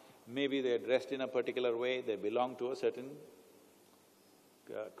house, maybe they're dressed in a particular way, they belong to a certain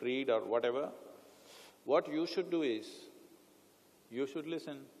creed or whatever, what you should do is, you should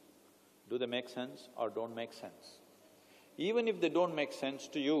listen. Do they make sense or don't make sense? Even if they don't make sense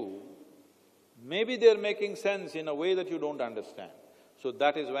to you, maybe they're making sense in a way that you don't understand. So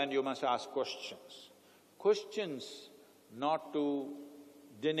that is when you must ask questions. Questions not to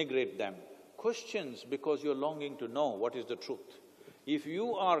denigrate them, questions because you're longing to know what is the truth. If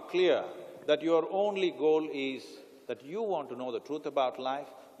you are clear that your only goal is that you want to know the truth about life,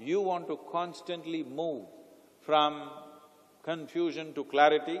 you want to constantly move from confusion to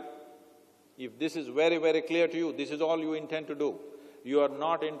clarity, if this is very, very clear to you, this is all you intend to do. You are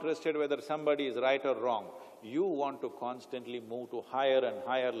not interested whether somebody is right or wrong. You want to constantly move to higher and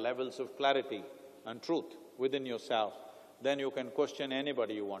higher levels of clarity and truth within yourself. Then you can question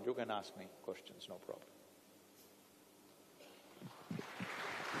anybody you want. You can ask me questions, no problem.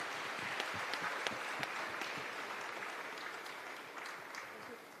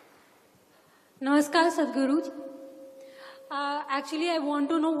 Namaskar, Sadhguru. Actually, I want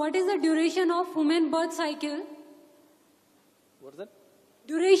to know what is the duration of woman birth cycle? What is that?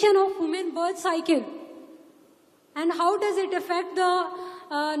 Duration of woman birth cycle. And how does it affect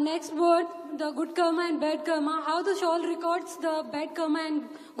the next birth, the good karma and bad karma? How the shawl records the bad karma and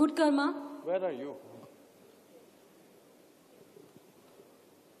good karma? Where are you?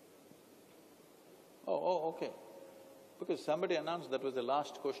 Oh, okay. Because somebody announced that was the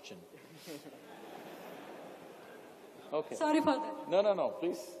last question. Okay. Sorry for that. No,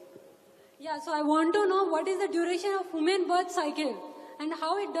 please. Yeah, so I want to know what is the duration of woman birth cycle and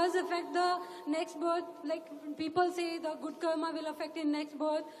how it does affect the next birth. Like people say the good karma will affect in next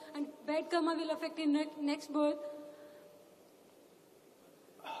birth and bad karma will affect in next birth.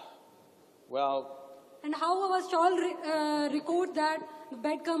 Well… And how our shawl records that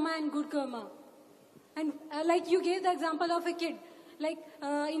bad karma and good karma. And like you gave the example of a kid. Like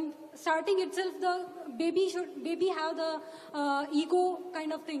in starting itself, the baby have the ego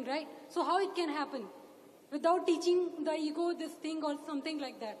kind of thing, right? So how it can happen without teaching the ego this thing or something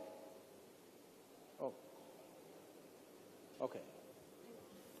like that? Oh, okay.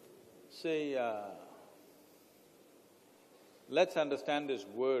 Say, let's understand this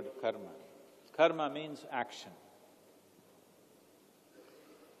word karma. Karma means action.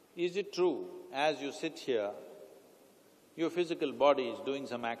 Is it true, as you sit here, your physical body is doing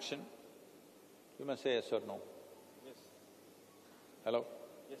some action? You must say yes or no. Yes. Hello?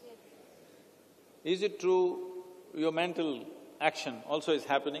 Yes. Is it true your mental action also is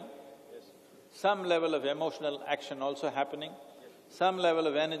happening? Yes. Some level of emotional action also happening? Yes. Some level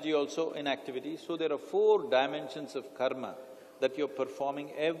of energy also in activity? So there are 4 dimensions of karma that you're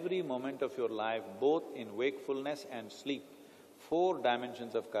performing every moment of your life, both in wakefulness and sleep. 4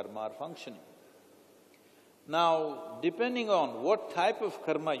 dimensions of karma are functioning. Now, depending on what type of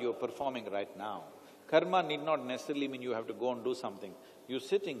karma you're performing right now, karma need not necessarily mean you have to go and do something. You're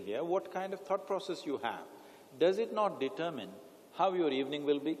sitting here, what kind of thought process you have? Does it not determine how your evening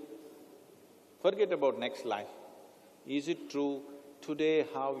will be? Forget about next life. Is it true today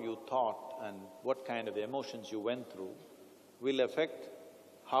how you thought and what kind of emotions you went through will affect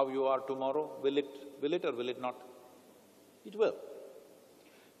how you are tomorrow? Will it or will it not? It will.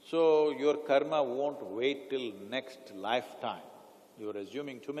 So your karma won't wait till next lifetime. You're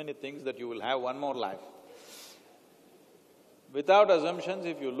assuming too many things that you will have one more life. Without assumptions,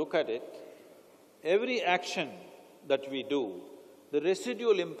 if you look at it, every action that we do, the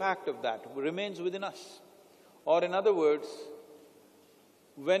residual impact of that remains within us. Or in other words,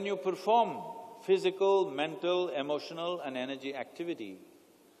 when you perform physical, mental, emotional and energy activity,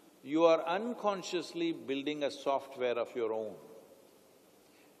 you are unconsciously building a software of your own.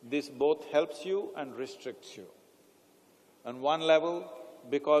 This both helps you and restricts you. On one level,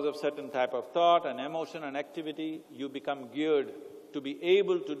 because of certain type of thought and emotion and activity, you become geared to be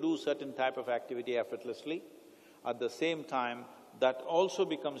able to do certain type of activity effortlessly. At the same time, that also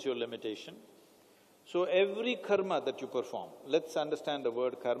becomes your limitation. So every karma that you perform, let's understand the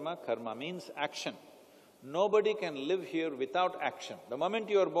word karma. Karma means action. Nobody can live here without action. The moment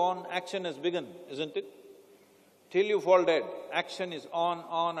you are born, action has begun, isn't it? Till you fall dead, action is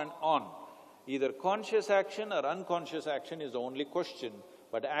on and on. Either conscious action or unconscious action is the only question,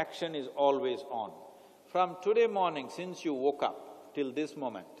 but action is always on. From today morning, since you woke up till this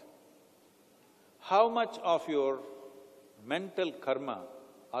moment, how much of your mental karma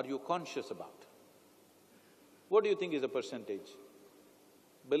are you conscious about? What do you think is the percentage?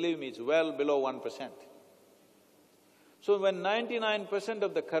 Believe me, it's well below 1%. So when 99%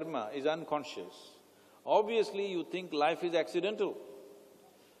 of the karma is unconscious, obviously you think life is accidental.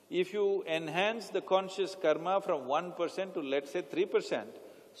 If you enhance the conscious karma from 1% to let's say 3%,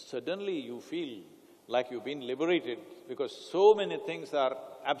 suddenly you feel like you've been liberated because so many things are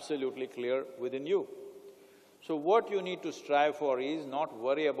absolutely clear within you. So what you need to strive for is not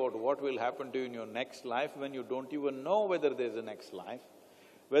worry about what will happen to you in your next life when you don't even know whether there's a next life.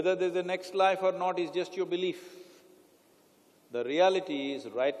 Whether there's a next life or not is just your belief. The reality is,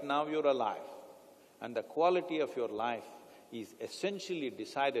 right now you're alive, and the quality of your life is essentially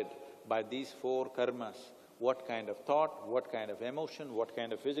decided by these four karmas. What kind of thought, what kind of emotion, what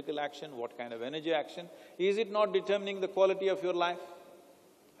kind of physical action, what kind of energy action. Is it not determining the quality of your life?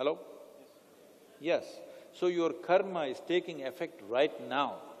 Hello? Yes. So your karma is taking effect right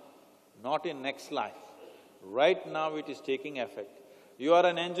now, not in next life. Right now it is taking effect. You are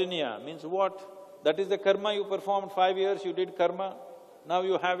an engineer, means what? That is the karma you performed 5 years, you did karma, now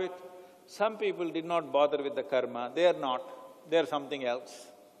you have it. Some people did not bother with the karma, they are not, they are something else.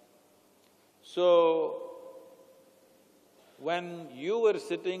 So, when you were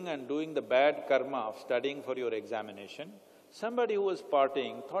sitting and doing the bad karma of studying for your examination, somebody who was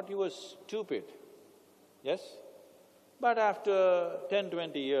partying thought you were stupid, yes? But after 10,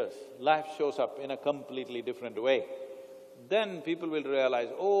 20 years, life shows up in a completely different way. Then people will realize,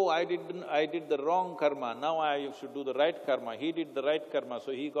 oh, I did the wrong karma, now I should do the right karma, he did the right karma,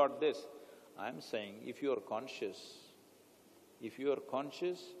 so he got this. I'm saying, if you are conscious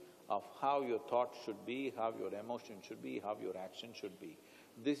of how your thought should be, how your emotion should be, how your action should be,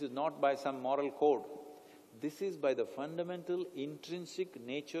 this is not by some moral code, this is by the fundamental intrinsic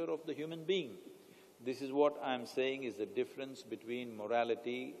nature of the human being. This is what I'm saying is the difference between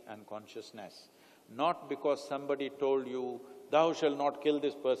morality and consciousness. Not because somebody told you, thou shalt not kill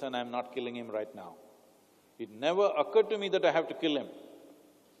this person, I'm not killing him right now. It never occurred to me that I have to kill him.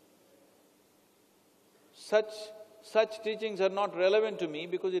 Such teachings are not relevant to me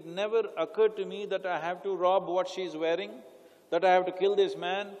because it never occurred to me that I have to rob what she is wearing, that I have to kill this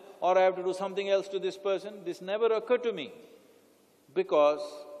man, or I have to do something else to this person. This never occurred to me because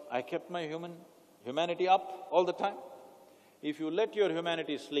I kept my humanity up all the time. If you let your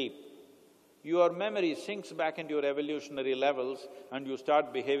humanity sleep, your memory sinks back into your evolutionary levels and you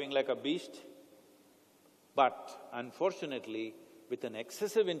start behaving like a beast. But unfortunately, with an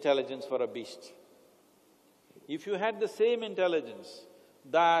excessive intelligence for a beast. If you had the same intelligence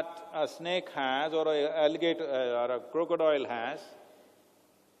that a snake has or an alligator or a crocodile has,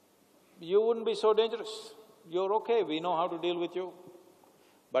 you wouldn't be so dangerous. You're okay, we know how to deal with you.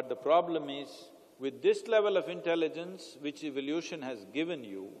 But the problem is, with this level of intelligence which evolution has given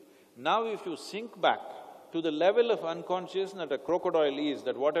you, now if you sink back to the level of unconscious that a crocodile is,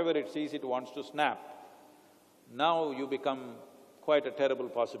 that whatever it sees it wants to snap, now you become quite a terrible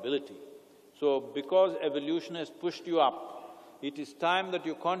possibility. So because evolution has pushed you up, it is time that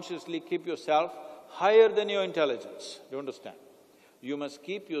you consciously keep yourself higher than your intelligence, do you understand? You must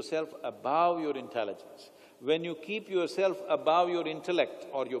keep yourself above your intelligence. When you keep yourself above your intellect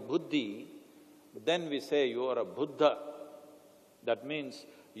or your buddhi, then we say you are a Buddha. That means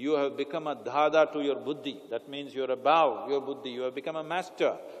you have become a dhada to your buddhi, that means you're above your buddhi, you have become a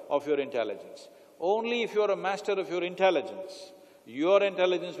master of your intelligence. Only if you're a master of your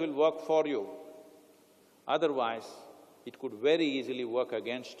intelligence will work for you. Otherwise, it could very easily work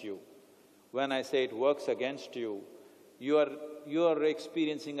against you. When I say it works against you, you are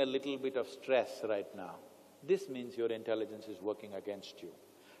experiencing a little bit of stress right now. This means your intelligence is working against you.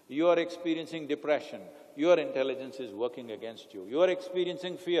 You are experiencing depression, your intelligence is working against you. You are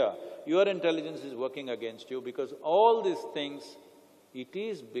experiencing fear, your intelligence is working against you, because all these things, it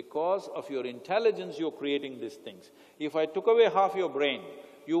is because of your intelligence you're creating these things. If I took away half your brain,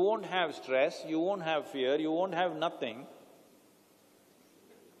 you won't have stress, you won't have fear, you won't have nothing.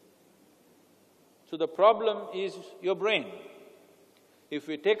 So the problem is your brain. If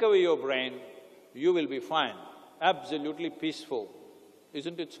we take away your brain, you will be fine, absolutely peaceful.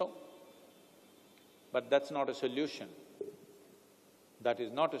 Isn't it so? But that's not a solution. That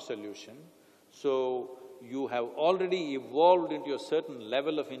is not a solution. So, you have already evolved into a certain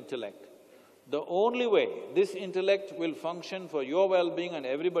level of intellect. The only way this intellect will function for your well-being and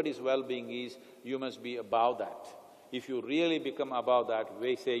everybody's well-being is, you must be above that. If you really become above that,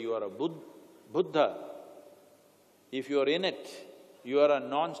 we say you are a Buddha. If you are in it, you are a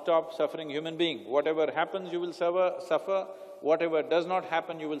non-stop suffering human being. Whatever happens, you will suffer. Whatever does not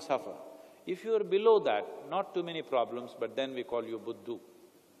happen, you will suffer. If you are below that, not too many problems, but then we call you Buddhu.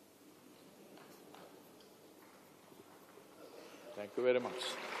 Thank you very much.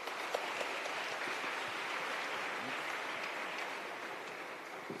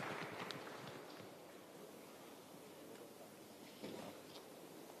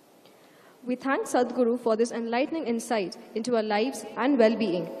 We thank Sadhguru for this enlightening insight into our lives and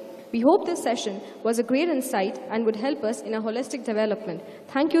well-being. We hope this session was a great insight and would help us in our holistic development.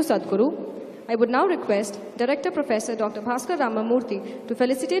 Thank you, Sadhguru. I would now request Director Professor Dr. Bhaskar Ramamurthy to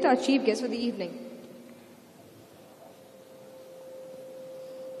felicitate our chief guest for the evening.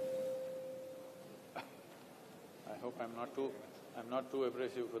 I hope I'm not too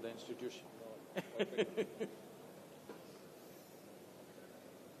abrasive for the institution.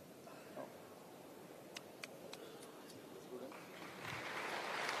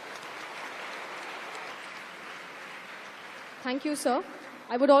 Thank you, sir.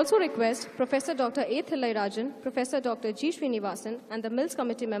 I would also request Professor Dr. A. Thillairajan, Professor Dr. G. Srinivasan and the Mills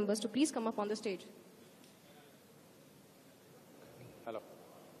Committee members to please come up on the stage. Hello.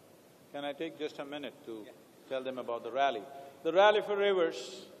 Can I take just a minute to tell them about the rally? The Rally for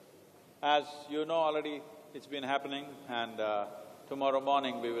Rivers, as you know already, it's been happening, and tomorrow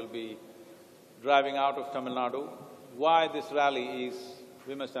morning we will be driving out of Tamil Nadu. Why this rally is,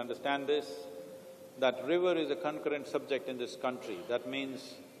 we must understand this, that river is a concurrent subject in this country. That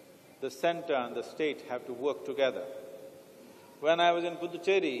means the center and the state have to work together. When I was in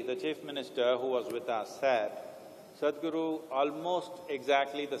Puducherry, the chief minister who was with us said, Sadhguru, almost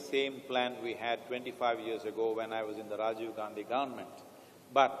exactly the same plan we had 25 years ago when I was in the Rajiv Gandhi government.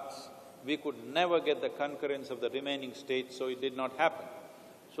 But we could never get the concurrence of the remaining states, so it did not happen.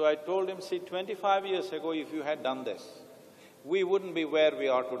 So I told him, see, 25 years ago if you had done this, we wouldn't be where we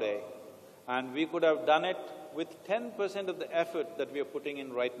are today. And we could have done it with 10% of the effort that we are putting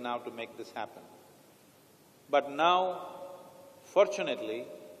in right now to make this happen. But now, fortunately,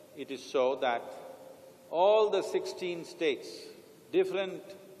 it is so that all the 16 states, different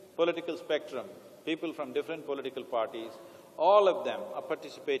political spectrum, people from different political parties, all of them are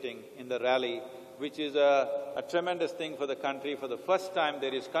participating in the rally, which is a tremendous thing for the country. For the first time,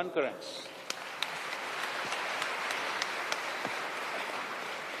 there is concurrence.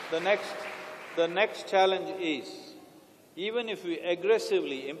 The next challenge is, even if we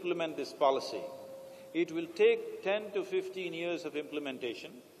aggressively implement this policy, it will take 10 to 15 years of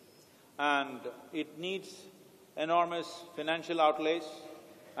implementation, and it needs enormous financial outlays,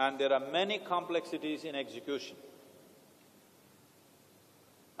 and there are many complexities in execution.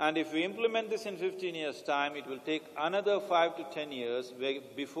 And if we implement this in 15 years' time, it will take another 5 to 10 years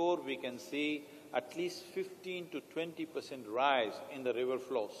before we can see at least 15 to 20% rise in the river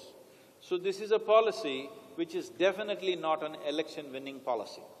flows. So this is a policy which is definitely not an election-winning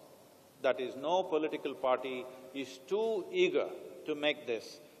policy. That is, no political party is too eager to make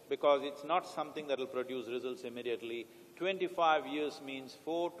this, because it's not something that will produce results immediately. 25 years means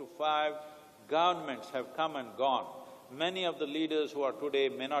 4 to 5 governments have come and gone. Many of the leaders who are today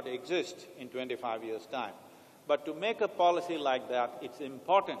may not exist in 25 years' time. But to make a policy like that, it's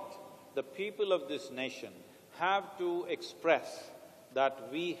important. The people of this nation have to express that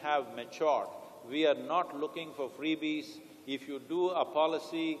we have matured. We are not looking for freebies. If you do a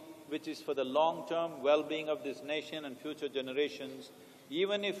policy which is for the long-term well-being of this nation and future generations,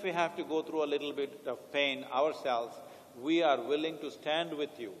 even if we have to go through a little bit of pain ourselves, we are willing to stand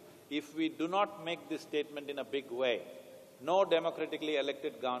with you. If we do not make this statement in a big way, no democratically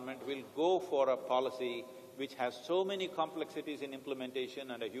elected government will go for a policy which has so many complexities in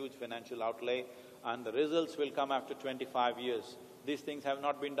implementation and a huge financial outlay, and the results will come after 25 years. These things have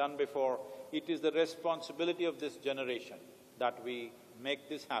not been done before. It is the responsibility of this generation that we make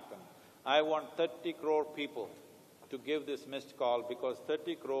this happen. I want 30 crore people to give this missed call, because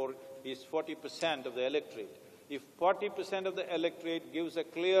 30 crore is 40% of the electorate. If 40% of the electorate gives a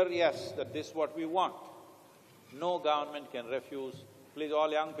clear yes that this is what we want, no government can refuse. Please,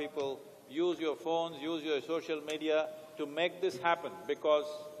 all young people, use your phones, use your social media to make this happen, because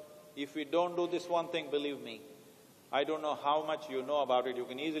if we don't do this one thing, believe me, I don't know how much you know about it, you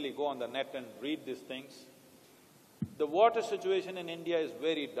can easily go on the net and read these things. The water situation in India is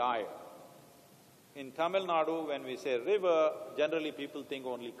very dire. In Tamil Nadu, when we say river, generally people think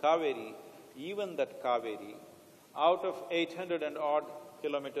only Kaveri. Even that Kaveri, out of 800 and odd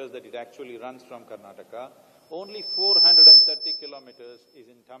kilometers that it actually runs from Karnataka, only 430 kilometers is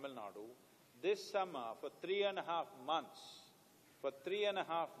in Tamil Nadu. This summer, for 3.5 months,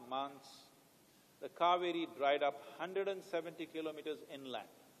 the Kaveri dried up 170 kilometers inland.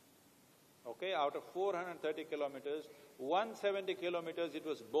 Okay, out of 430 kilometers, 170 kilometers it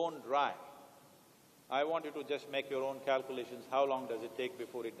was bone dry. I want you to just make your own calculations, how long does it take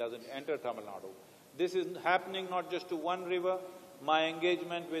before it doesn't enter Tamil Nadu. This is happening not just to one river. My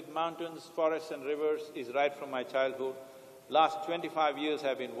engagement with mountains, forests and rivers is right from my childhood. Last 25 years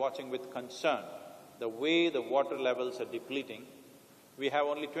I've been watching with concern the way the water levels are depleting. We have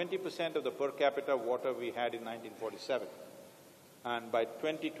only 20% of the per capita water we had in 1947. And by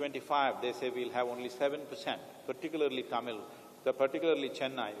 2025, they say we'll have only 7%, particularly particularly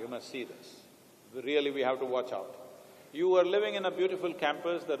Chennai, you must see this. Really, we have to watch out. You are living in a beautiful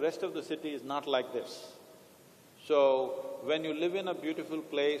campus, the rest of the city is not like this. So, when you live in a beautiful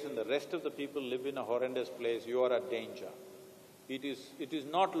place and the rest of the people live in a horrendous place, you are at danger. It is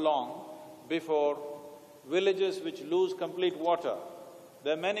not long before villages which lose complete water.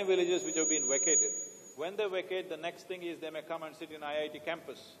 There are many villages which have been vacated. When they vacate, the next thing is they may come and sit in IIT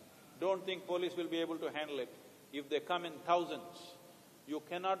campus. Don't think police will be able to handle it. If they come in thousands, you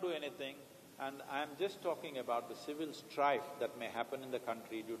cannot do anything. And I'm just talking about the civil strife that may happen in the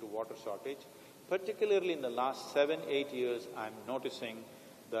country due to water shortage. Particularly in the last 7-8 years, I'm noticing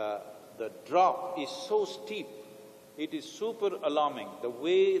the drop is so steep. It is super alarming, the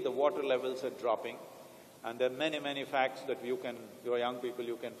way the water levels are dropping. And there are many facts that your young people,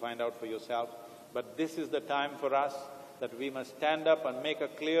 you can find out for yourself. But this is the time for us that we must stand up and make a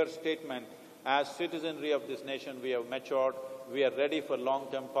clear statement. As citizenry of this nation, we have matured. We are ready for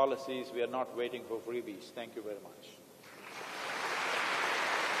long-term policies. We are not waiting for freebies. Thank you very much.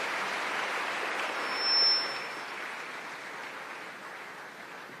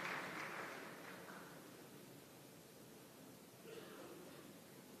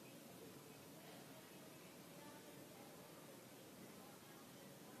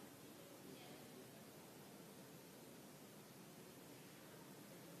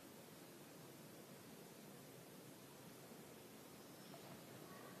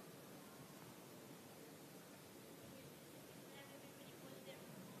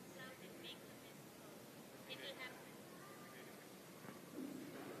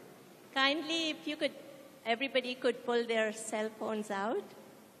 Kindly, if you could, everybody could pull their cell phones out,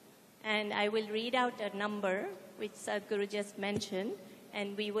 and I will read out a number which Sadhguru just mentioned,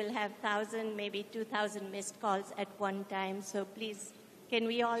 and we will have 1,000, maybe 2,000 missed calls at one time. So please, can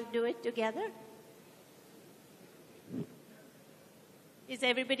we all do it together? Is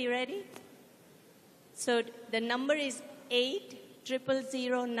everybody ready? So the number is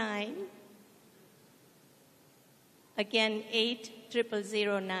 80009. Again,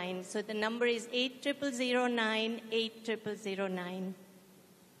 80009. So the number is 80009, 80009.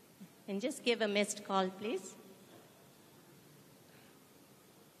 And just give a missed call, please.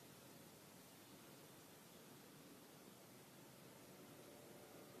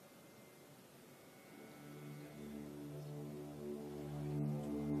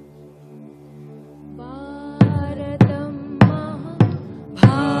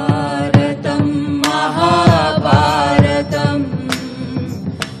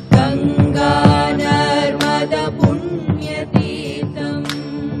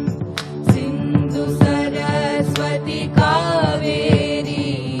 Sindhu Saraswati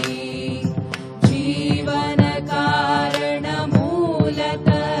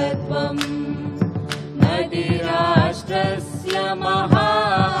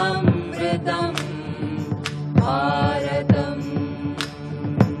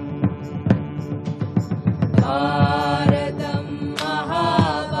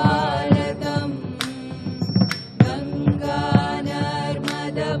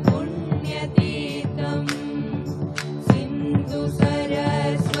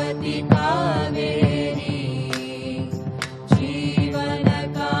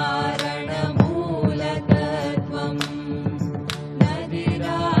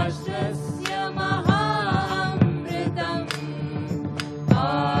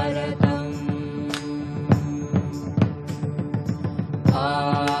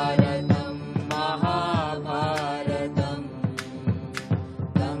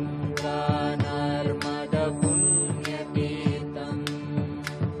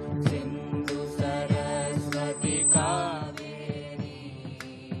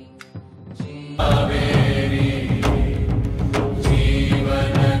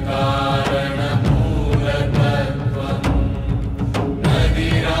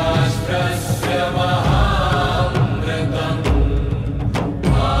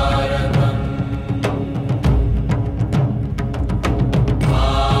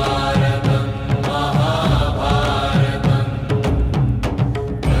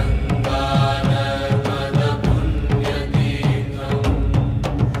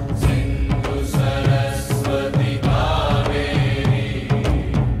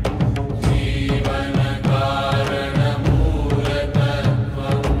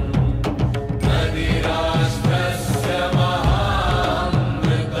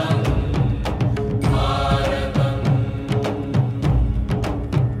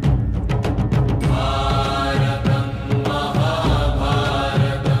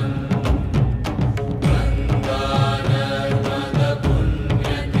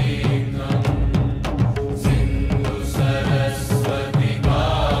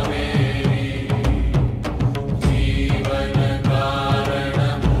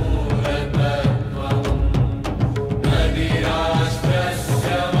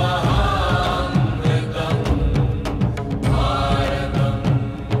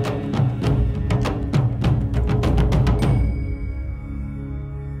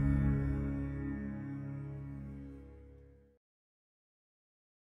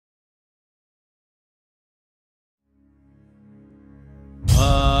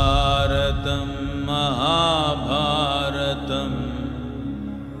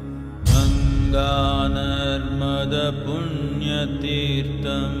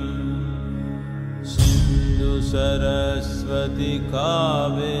तीर्थं Sindhu Saraswati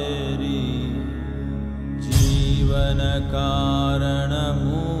Kaveri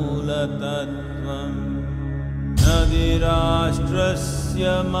जीवनकारणमूलतत्त्वं नदीराष्ट्रस्य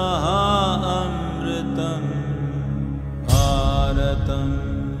महाअमृतं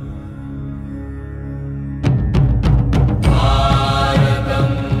भारतम्